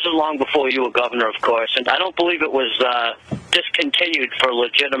believe, and this is long before you were governor, of course, and I don't believe it was discontinued for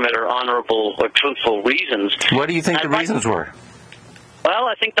legitimate or honorable or truthful reasons. What do you think the reasons were? Well,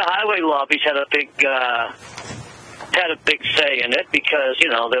 I think the highway lobbies had a big say in it because,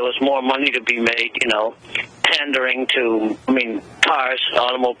 there was more money to be made, pandering to, cars,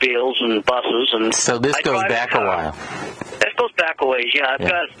 automobiles, and buses. And so this goes back a while. This goes back a ways, yeah. I've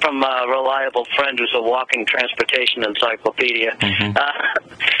got from a reliable friend who's a walking transportation encyclopedia. And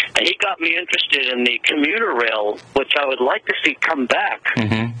he got me interested in the commuter rail, which I would like to see come back.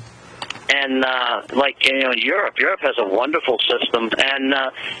 And Europe has a wonderful system, and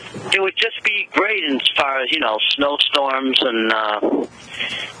it would just be great as far as snowstorms and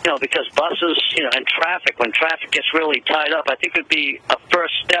because buses and traffic. When traffic gets really tied up, I think it'd be a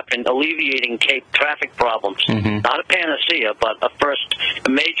first step in alleviating Cape traffic problems. Not a panacea, but a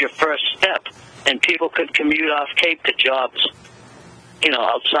major first step, and people could commute off Cape to jobs.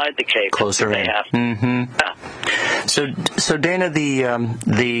 Outside the Cape. Closer in. So Dana,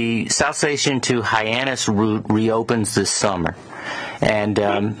 the South Station to Hyannis route reopens this summer, and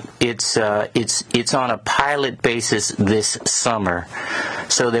it's on a pilot basis this summer,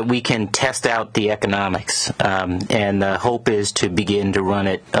 so that we can test out the economics. And the hope is to begin to run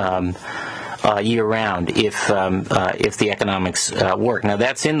it year-round if the economics work. Now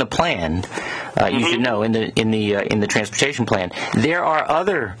that's in the plan. You should know in the transportation plan. There are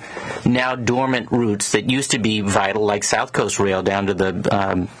other now dormant routes that used to be vital, like South Coast Rail down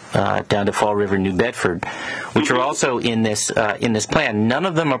to Fall River, New Bedford, which are also in this plan. None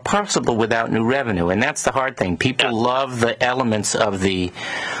of them are possible without new revenue, and that's the hard thing. People love the elements of the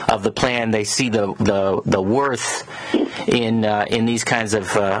plan. They see the worth in these kinds of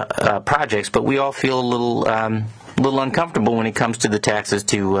projects, but we all feel a little uncomfortable when it comes to the taxes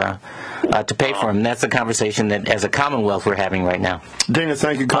to pay for them. And that's the conversation that, as a Commonwealth, we're having right now. Dana,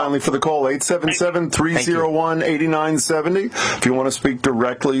 thank you kindly for the call. 877-301-8970. If you want to speak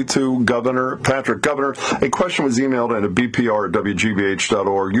directly to Governor Patrick. Governor, a question was emailed at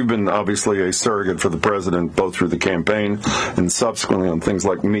bpr@wgbh.org. You've been obviously a surrogate for the president, both through the campaign and subsequently on things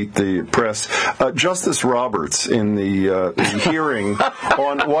like Meet the Press. Justice Roberts, in the hearing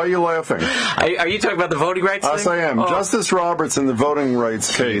on... Why are you laughing? Are you talking about the voting rights thing? Yes, I am. Justice Roberts, in the voting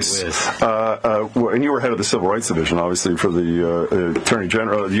rights case, and you were head of the Civil Rights Division, obviously, for the Attorney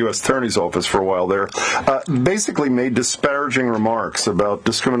General, the U.S. Attorney's Office for a while there, basically made disparaging remarks about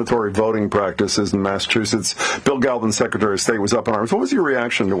discriminatory voting practices in Massachusetts. Bill Galvin, Secretary of State, was up in arms. What was your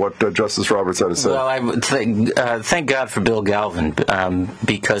reaction to what Justice Roberts had to say? Well, I thank God for Bill Galvin,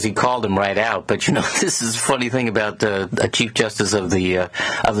 because he called him right out. But this is a funny thing about a Chief Justice of the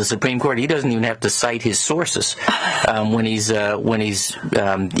Supreme Court. He doesn't even have to cite his sources when he's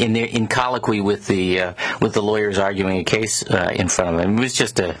in colloquy with the lawyers arguing a case in front of him. It was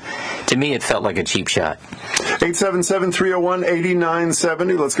just to me, it felt like a cheap shot.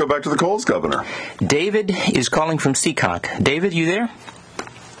 877-301-8970. Let's go back to the calls, Governor. David is calling from Seekonk. David, you there?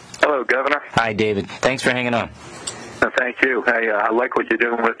 Hello, Governor. Hi, David. Thanks for hanging on. Thank you. I like what you're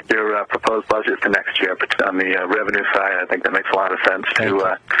doing with your proposed budget for next year, but on the revenue side, I think that makes a lot of sense to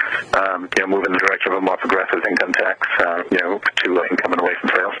move in the direction of a more progressive income tax, to income and away from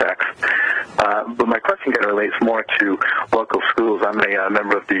sales tax. But my question kind of relates more to local schools. I'm a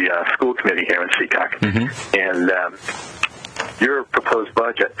member of the school committee here in Seekonk, and your proposed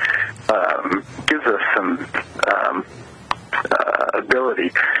budget gives us some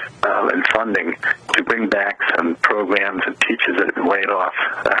ability and funding to bring back some programs and teachers that have been laid off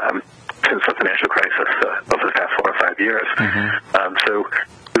since the financial crisis over the past 4 or 5 years. So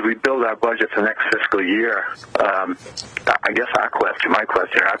as we build our budget for next fiscal year, I guess our question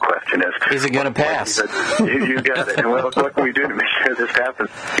is it going to pass? You got it. And what can we do to make sure this happens?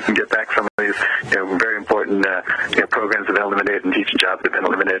 We can get back some of these very important programs that have been eliminated and teaching jobs that have been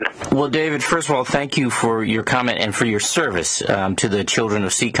eliminated. Well, David, first of all, thank you for your comment and for your service to the children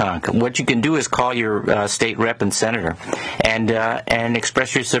of Seekonk. What you can do is call your state rep and senator and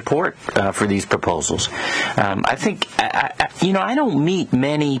express your support for these proposals. I think, I don't meet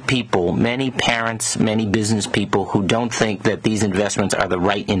many people, many parents, many business people who don't think that these investments are the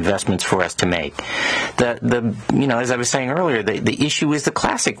right investments for us to make. As I was saying earlier, the issue is the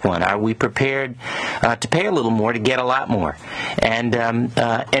classic one. Are we prepared to pay a little more to get a lot more? And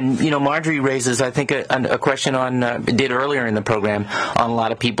Marjorie raises, I think, a question did earlier in the program on a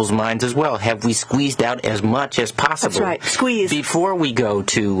lot of people's minds as well. Have we squeezed out as much as possible? That's right, squeeze before we go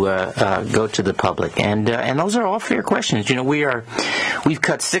to the public? And those are all fair questions. We've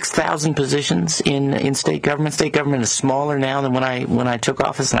cut 6,000 positions in state government. State government is smaller now than when I took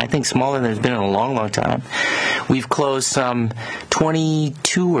office, and I think smaller than it's been in a long, long time. We've closed some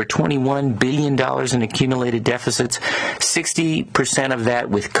 22 or 21 billion dollars in accumulated deficits. 60% of that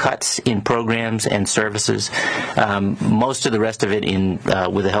with cuts in programs and services. Most of the rest of it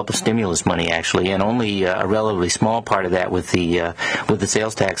with the help of stimulus money, actually, and only a relatively small part of that with the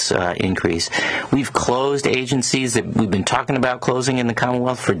sales tax increase. We've closed agencies that we've been talking about closing in the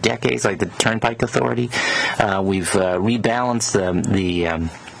Commonwealth for decades, like the Turnpike Authority. We've rebalanced the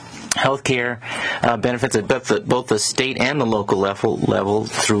health care benefits at both the state and the local level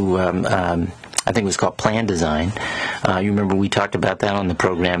through I think it was called Plan Design. You remember we talked about that on the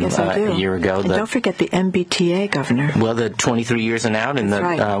program a year ago. And don't forget the MBTA, Governor. Well, the 23 years and out, and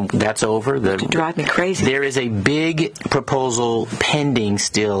that's over. You drive me crazy. There is a big proposal pending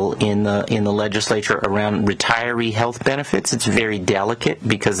still in the legislature around retiree health benefits. It's very delicate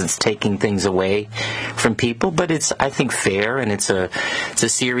because it's taking things away from people, but it's, I think, fair, and it's a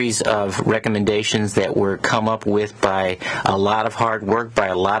series of recommendations that were come up with by a lot of hard work by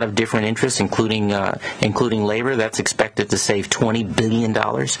a lot of different interests, including labor. That's expected to save $20 billion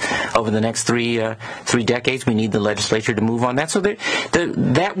over the next three decades. We need the legislature to move on that. So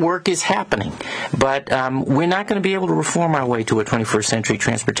that work is happening. But we're not going to be able to reform our way to a 21st century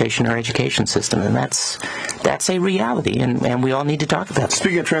transportation or education system, and that's a reality, and we all need to talk about it.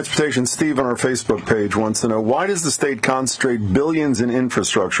 Speaking of transportation, Steve on our Facebook page wants to know, why does the state concentrate billions in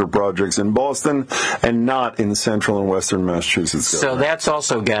infrastructure projects in Boston and not in central and western Massachusetts? So that's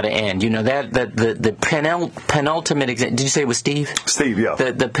also got to end. The penultimate example, did you say it was Steve? Steve, yeah.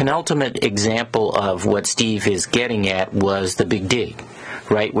 The penultimate example of what Steve is getting at was the Big Dig,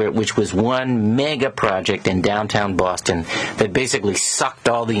 right, which was one mega project in downtown Boston that basically sucked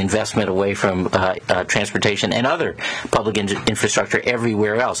all the investment away from transportation and other public infrastructure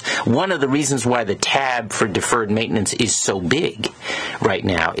everywhere else. One of the reasons why the tab for deferred maintenance is so big right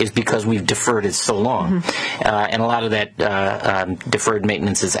now is because we've deferred it so long. And a lot of that deferred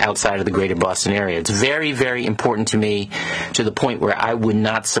maintenance is outside of the greater Boston area. It's very, very important to me, to the point where I would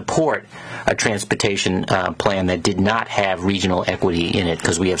not support a transportation plan that did not have regional equity in it,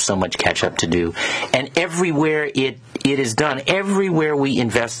 because we have so much catch up to do. And everywhere it is done, everywhere we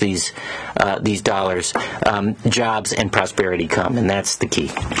invest these dollars, jobs and prosperity come, and that's the key.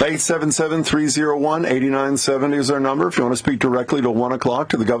 877-301-8970 is our number if you want to speak directly to 1 o'clock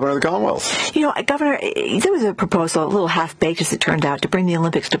to the Governor of the Commonwealth. Governor, there was a proposal, a little half-baked as it turned out, to bring the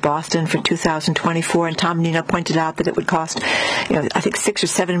Olympics to Boston for 2024, and Tom Nino pointed out that it would cost, I think $6 or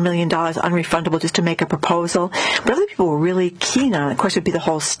 $7 million unrefundable just to make a proposal. But other people were really keen on it. Of course, it would be the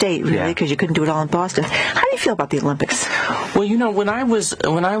whole state, really, because you couldn't do it all in Boston. How do you feel about the Olympics? Well, when I was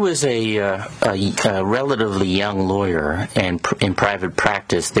a relatively young lawyer and in private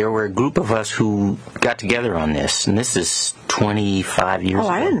practice, there were a group of us who got together on this, and this is 25 years ago.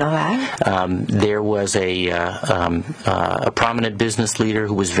 I didn't know that. There was a prominent business leader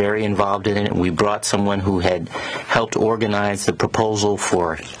who was very involved in it, and we brought someone who had helped organize the proposal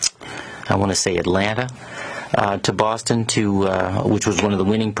for, I want to say, Atlanta to Boston, which was one of the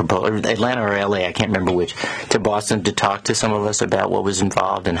winning proposals, Atlanta or LA, I can't remember which, to Boston to talk to some of us about what was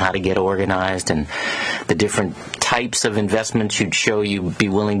involved and how to get organized and the different types of investments you'd be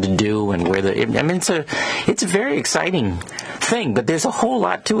willing to do, and where it's a very exciting thing, but there's a whole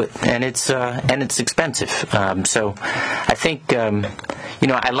lot to it, and it's expensive. So I think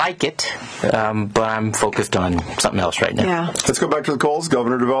I like it, but I'm focused on something else right now. Yeah. Let's go back to the calls.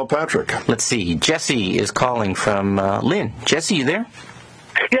 Governor Deval Patrick. Let's see. Jesse is calling from Lynn. Jesse, you there?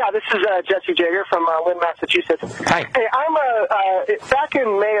 Yeah, this is Jesse Jager from Lynn, Massachusetts. Hi. Hey, I'm back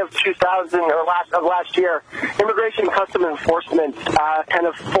in May of 2000 or last year, Immigration and Customs Enforcement kind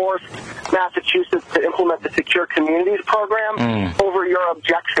of forced Massachusetts to implement the Secure Communities program over your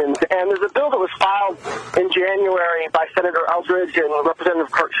objections. And there's a bill that was filed in January by Senator Eldridge and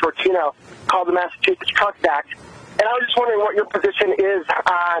Representative Kurt Shortino called the Massachusetts Trust Act. And I was just wondering what your position is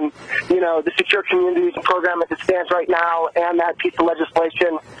on, the Secure Communities program as it stands right now and that piece of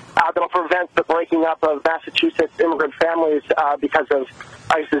legislation that will prevent the breaking up of Massachusetts immigrant families because of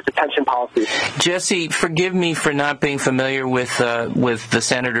ICE's detention policies. Jesse, forgive me for not being familiar with the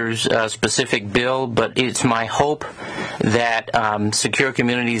senator's specific bill, but it's my hope that Secure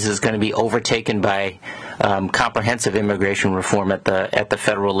Communities is going to be overtaken by comprehensive immigration reform at the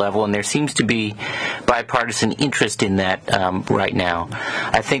federal level, and there seems to be bipartisan interest in that right now.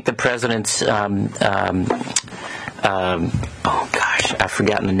 I think the president's I've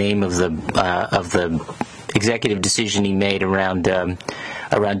forgotten the name of the executive decision he made around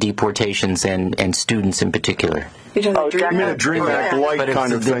deportations and students in a Dream Act Light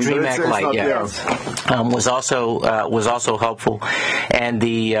kind of thing. The Dream Act Light, was also helpful, and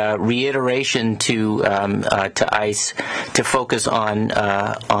the reiteration to ICE to focus on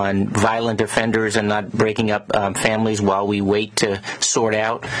violent offenders and not breaking up families while we wait to sort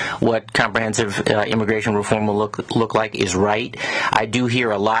out what comprehensive immigration reform will look like is right. I do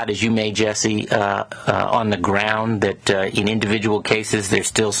hear a lot, as you may, Jesse, on the ground that in individual cases there's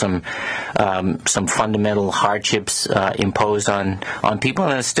still some fundamental hardships imposed on people,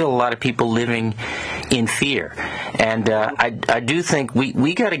 and there's still a lot of people living in fear. And I do think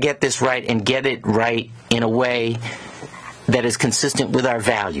we got to get this right and get it right in a way that is consistent with our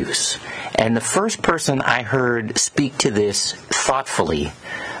values. And the first person I heard speak to this thoughtfully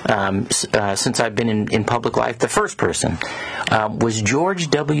since I've been in public life, the first person was George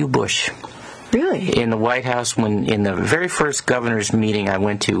W. Bush. Really? In the White House, in the very first governor's meeting I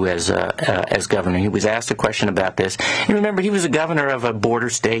went to as governor, he was asked a question about this. And remember, he was a governor of a border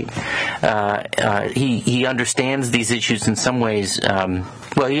state. He understands these issues in some ways.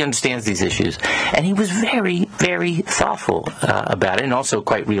 He understands these issues, and he was very, very thoughtful about it, and also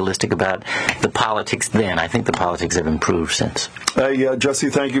quite realistic about the politics then. I think the politics have improved since. Jesse,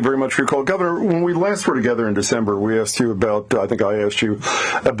 thank you very much for your call. Governor, when we last were together in December, we asked you about, I think I asked you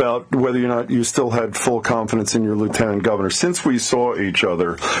about whether or not you still had full confidence in your lieutenant governor. Since we saw each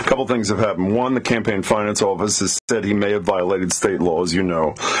other, a couple things have happened. One, the campaign finance office has said he may have violated state law, as you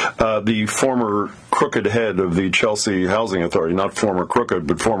know. The former crooked head of the Chelsea Housing Authority, not former crooked,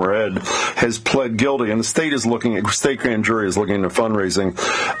 but former head, has pled guilty, and the state grand jury is looking into fundraising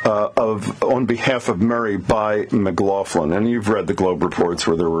on behalf of Mary by McLaughlin. And you've read the Globe reports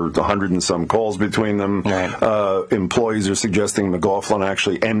where there were 100 and some calls between them. Right. Employees are suggesting McLaughlin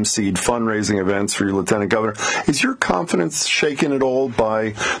actually emceed fundraising events for your lieutenant governor. Is your confidence shaken at all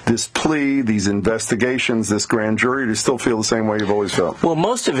by this plea, these investigations, this grand jury? Or do you still feel the same way you've always felt? Well,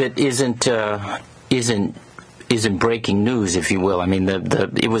 most of it isn't breaking news, if you will. I mean,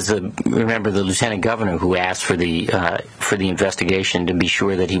 it was remember the lieutenant governor who asked for the investigation to be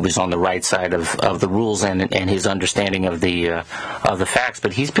sure that he was on the right side of the rules and his understanding of the facts.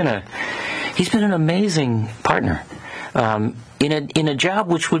 But he's been an amazing partner. In a job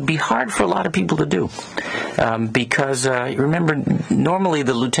which would be hard for a lot of people to do, because remember, normally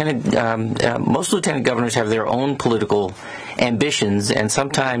most lieutenant governors have their own political ambitions, and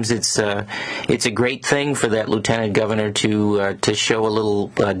sometimes it's a great thing for that lieutenant governor to show a little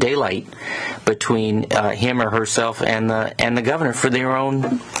daylight between him or herself and the governor for their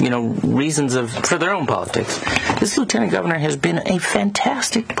own reasons for their own politics. This lieutenant governor has been a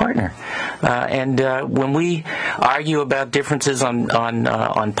fantastic partner, and when we argue about differences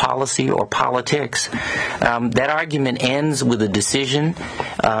on policy or politics, that argument ends with a decision,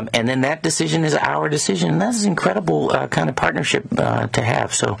 and then that decision is our decision, and that's an incredible kind of partnership to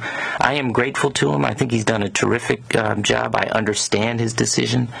have. So I am grateful to him. I think he's done a terrific job. I understand his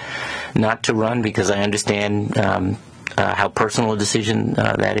decision not to run because I understand how personal a decision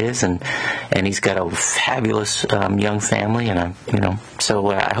that is, and he's got a fabulous young family, and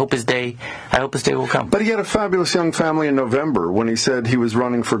so I hope his day will come. But he had a fabulous young family in November when he said he was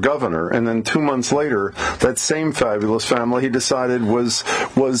running for governor, and then 2 months later, that same fabulous family he decided was.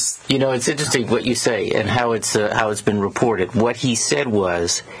 It's interesting what you say and how it's been reported. What he said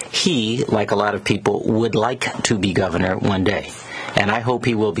was he, like a lot of people, would like to be governor one day, and I hope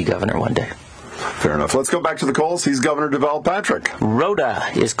he will be governor one day. Fair enough. Let's go back to the calls. He's Governor Deval Patrick. Rhoda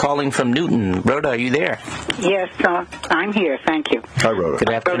is calling from Newton. Rhoda, are you there? Yes, I'm here. Thank you. Hi, Rhoda.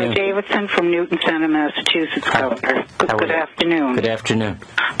 Good afternoon. Rhoda Davidson from Newton Center, Massachusetts, Governor. Good afternoon. Good afternoon.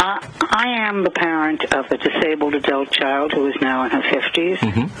 I am the parent of a disabled adult child who is now in her 50s,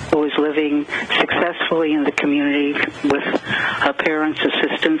 who is living successfully in the community with her parents'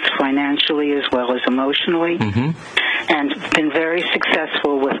 assistance financially as well as emotionally, and been very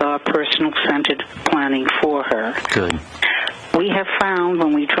successful with our personal-centered planning for her. Good. We have found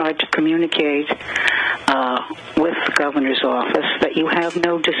when we tried to communicate with the governor's office that you have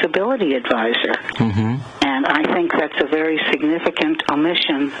no disability advisor. And I think that's a very significant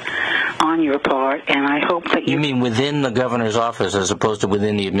omission on your part, and I hope that You mean within the governor's office as opposed to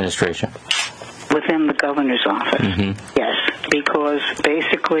within the administration? Within the governor's office, yes, because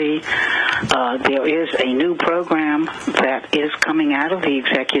basically there is a new program that is coming out of the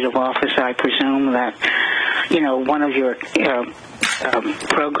executive office. I presume that, one of your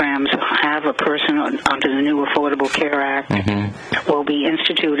programs have a person under the new Affordable Care Act will be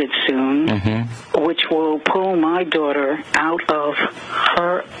instituted soon, which will pull my daughter out of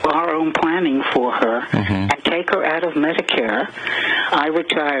our own planning for her and take her out of Medicare. I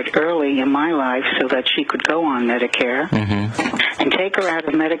retired early in my life so that she could go on Medicare, and take her out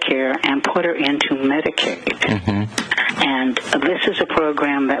of Medicare and put her into Medicaid. And this is a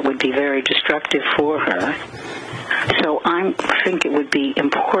program that would be very destructive for her. So I think it would be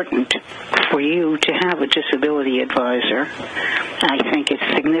important for you to have a disability advisor. I think it's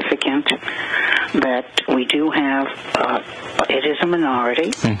significant that we do have, it is a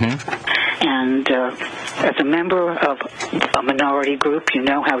minority, and as a member of a minority group, you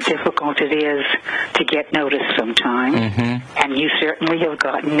know how difficult it is to get noticed sometimes, and you certainly have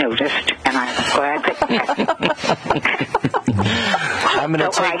gotten noticed, and I'm glad that I'm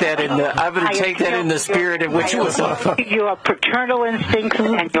going to take that in the. I'm going to take that in the spirit in which it was. Your paternal instincts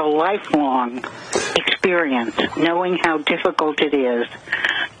and your lifelong experience, knowing how difficult it is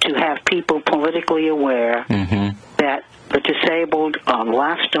to have people politically aware that the disabled are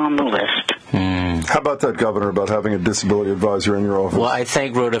last on the list. How about that, Governor, about having a disability advisor in your office? Well, I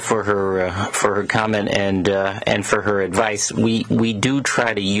thank Rhoda for her comment and for her advice. We do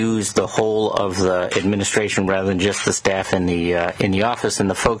try to use the whole of the administration rather than just the staff in the office, and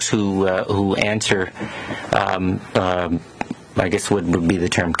the folks who answer. I guess what would be the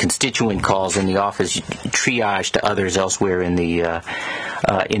term, constituent calls in the office, triage to others elsewhere in the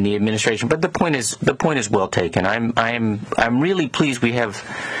administration. But the point is well taken. I'm really pleased we have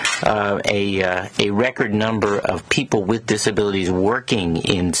a record number of people with disabilities working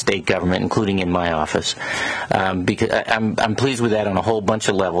in state government, including in my office. Because I'm pleased with that on a whole bunch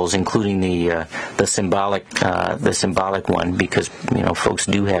of levels, including the symbolic one, because folks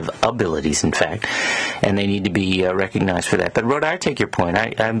do have abilities, in fact, and they need to be recognized for that. But Rhoda, I take your point.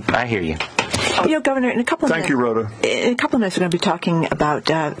 I hear you. Governor, in a couple of minutes. Thank you, Rhoda. In a couple of minutes, we're going to be talking about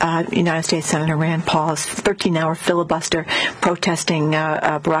United States Senator Rand Paul's 13-hour filibuster protesting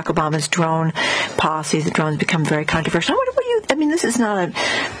Barack Obama's drone policies. The drones become very controversial. I wonder what this is not a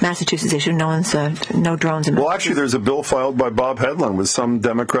Massachusetts issue. No drones in Massachusetts. Well, actually, there's a bill filed by Bob Hedlund with some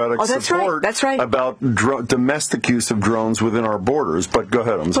Democratic support about domestic use of drones within our borders. But go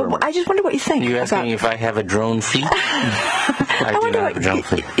ahead, I'm sorry. I just wonder what you think. You're asking if I have a drone fleet? I do not have a drone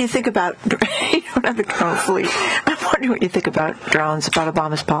fleet. You think about... You don't have a drone fleet. I'm wondering what you think about drones, about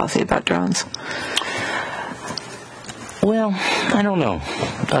Obama's policy about drones. Well, I don't know.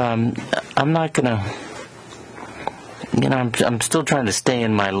 I'm not going to... I'm still trying to stay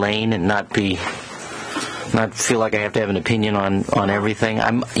in my lane and not feel like I have to have an opinion on everything.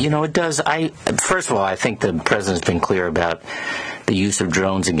 It does. First of all, I think the president's been clear about the use of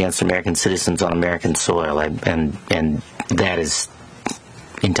drones against American citizens on American soil, and that is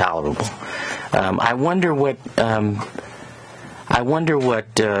intolerable. I wonder what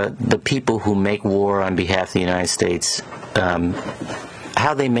the people who make war on behalf of the United States,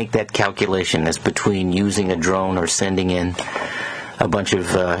 how they make that calculation as between using a drone or sending in a bunch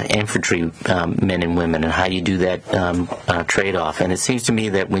of infantry men and women, and how you do that trade-off. And it seems to me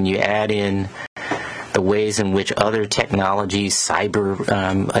that when you add in the ways in which other technologies, cyber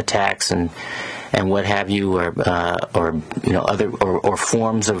attacks, and what have you, or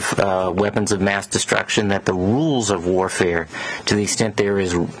forms of weapons of mass destruction, that the rules of warfare, to the extent there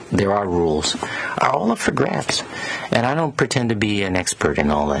are rules, are all up for grabs. And I don't pretend to be an expert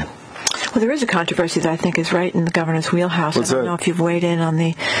in all that. Well, there is a controversy that I think is right in the governor's wheelhouse. What's I don't that? know if you've weighed in on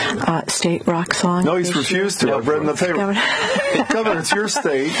the state rock song. No, he's issue. refused to. I've read in the paper. Governor, it's your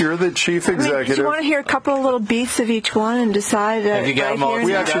state. You're the chief executive. Do you want to hear a couple of little beats of each one and decide? Have you got right them all here?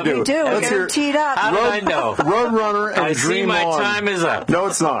 We actually do. We do. Let's We're hear teed up. How did I know? Roadrunner and I Dream see my On. time is up. No,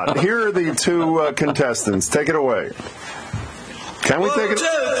 it's not. Here are the two contestants. Take it away. Can we take it? 1, 2,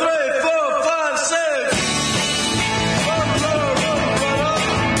 3, 4, 5, 6.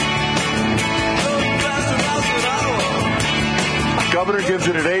 Governor gives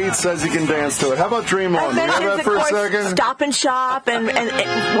it at 8, says he can dance to it. How about Dream On? Do you have that for a second? Stop and Shop and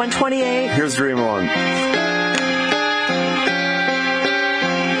 128. Here's Dream On.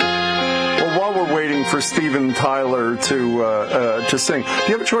 Well, while we're waiting for Steven Tyler to sing, do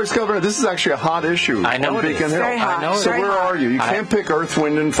you have a choice, Governor? This is actually a hot issue I know on it Beacon is. Hill. Very hot. I know it So is. where are you? You can't pick Earth,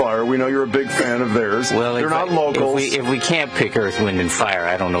 Wind, and Fire. We know you're a big fan of theirs. Well, they're not locals. If we can't pick Earth, Wind, and Fire,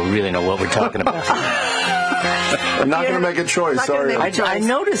 I don't really know what we're talking about. I'm not going to make a choice. Sorry. I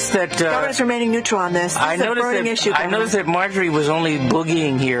noticed that Governor's remaining neutral on this. This is a burning issue. I noticed that Marjorie was only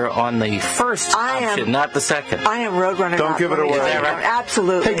boogieing here on the first option, not the second. I am Roadrunner. Don't give it away. Is that right?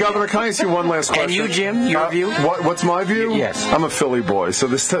 Absolutely. Hey, Governor, can I ask you one last question? And you, Jim, your view? What's my view? Yes. I'm a Philly boy, so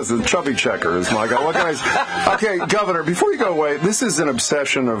this says the chubby checker is my guy. What can I say? Okay, Governor, before you go away, this is an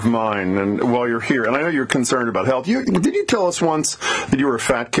obsession of mine, and while you're here, and I know you're concerned about health. Did you tell us once that you were a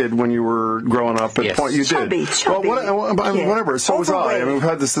fat kid when you were growing up? At Yes. point you Chubby. did. Well, whatever. So was I. I mean, we've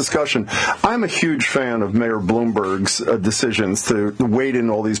had this discussion. I'm a huge fan of Mayor Bloomberg's decisions to wade in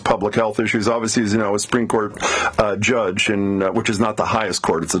all these public health issues. Obviously, as you know, a Supreme Court judge, which is not the highest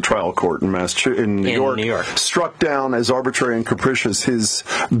court, it's a trial court in New York, struck down as arbitrary and capricious his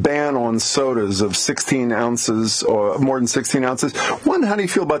ban on sodas of 16 ounces or more than 16 ounces. One, how do you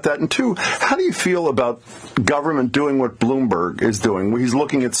feel about that? And two, how do you feel about government doing what Bloomberg is doing, where he's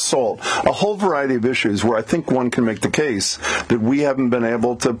looking at salt, a whole variety of issues where I think one can make the case that we haven't been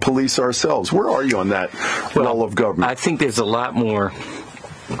able to police ourselves? Where are you on that role of government? I think there's a lot more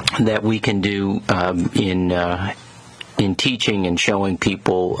that we can do in teaching and showing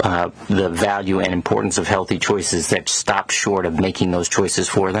people the value and importance of healthy choices that stop short of making those choices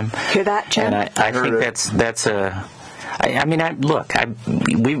for them. Hear that, Jim? And I think that's a...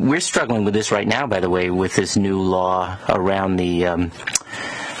 we're struggling with this right now, by the way, with this new law around the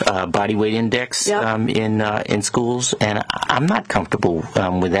body weight index in schools, and I'm not comfortable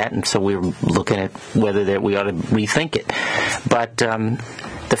with that, and so we're looking at whether that we ought to rethink it. But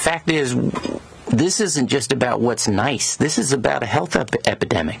the fact is, this isn't just about what's nice. This is about a health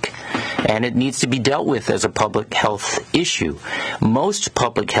epidemic, and it needs to be dealt with as a public health issue. Most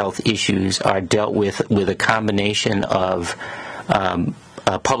public health issues are dealt with a combination of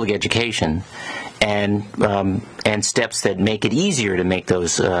public education and steps that make it easier to make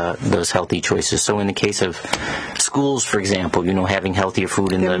those healthy choices. So in the case of schools, for example, having healthier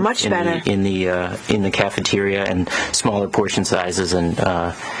food in the cafeteria and smaller portion sizes and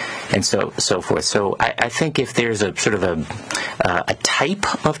so forth. So I think if there's a sort of a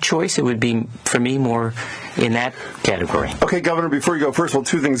type of choice, it would be, for me, more in that category. Okay, Governor, before you go, first of all,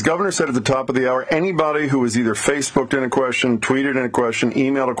 two things. Governor said at the top of the hour, anybody who has either Facebooked in a question, tweeted in a question,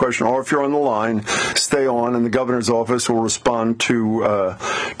 emailed a question, or if you're on the line, stay on, and the governor's office will respond to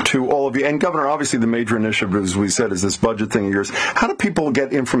all of you. And, Governor, obviously the major initiative, as we said, is this budget thing of yours. How do people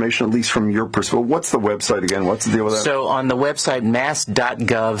get information, at least from your perspective? What's the website again? What's the deal with that? So on the website,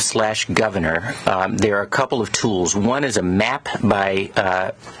 mass.gov/governor, there are a couple of tools. One is a map by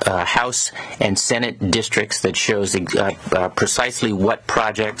House and Senate districts that shows precisely what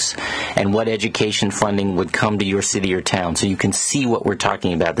projects and what education funding would come to your city or town, so you can see what we're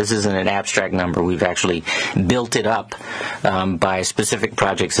talking about. This isn't an abstract number. We've actually built it up by specific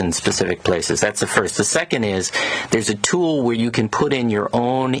projects in specific places. That's the first. The second is there's a tool where you can put in your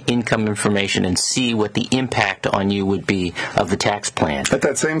own income information and see what the impact on you would be of the tax plan. At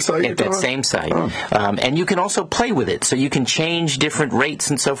that same site? At that same site. Oh. And you can also play with it, so you can change different rates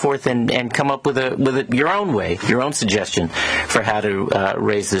and so forth and come up with your own way, your own suggestion for how to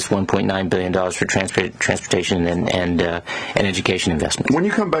raise this $1.9 billion for transportation and education investment. When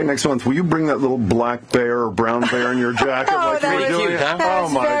you come back next month, will you bring that little black bear or brown bear in your jacket like you were doing? Cute, huh? Oh,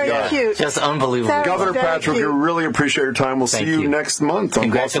 my God. Cute. Just unbelievable. Governor Patrick, we really appreciate your time. We'll Thank see you you next month on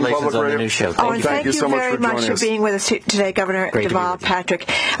Boston Congratulations Public on Radio. the new show. Thank you so much very for much joining for us. being with us today, Governor Deval Patrick.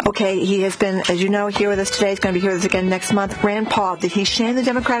 Okay, he has been, as you know, here with us today. He's going to be here with us again next month. Rand Paul, did he shame the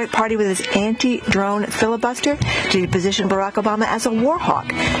Democratic Party with his anti-drone filibuster? Did he position Barack Obama as a war hawk?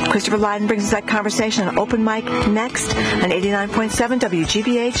 Christopher Lydon brings us that conversation on Open Mic next on 89.7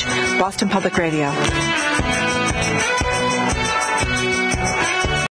 WGBH, Boston Public Radio.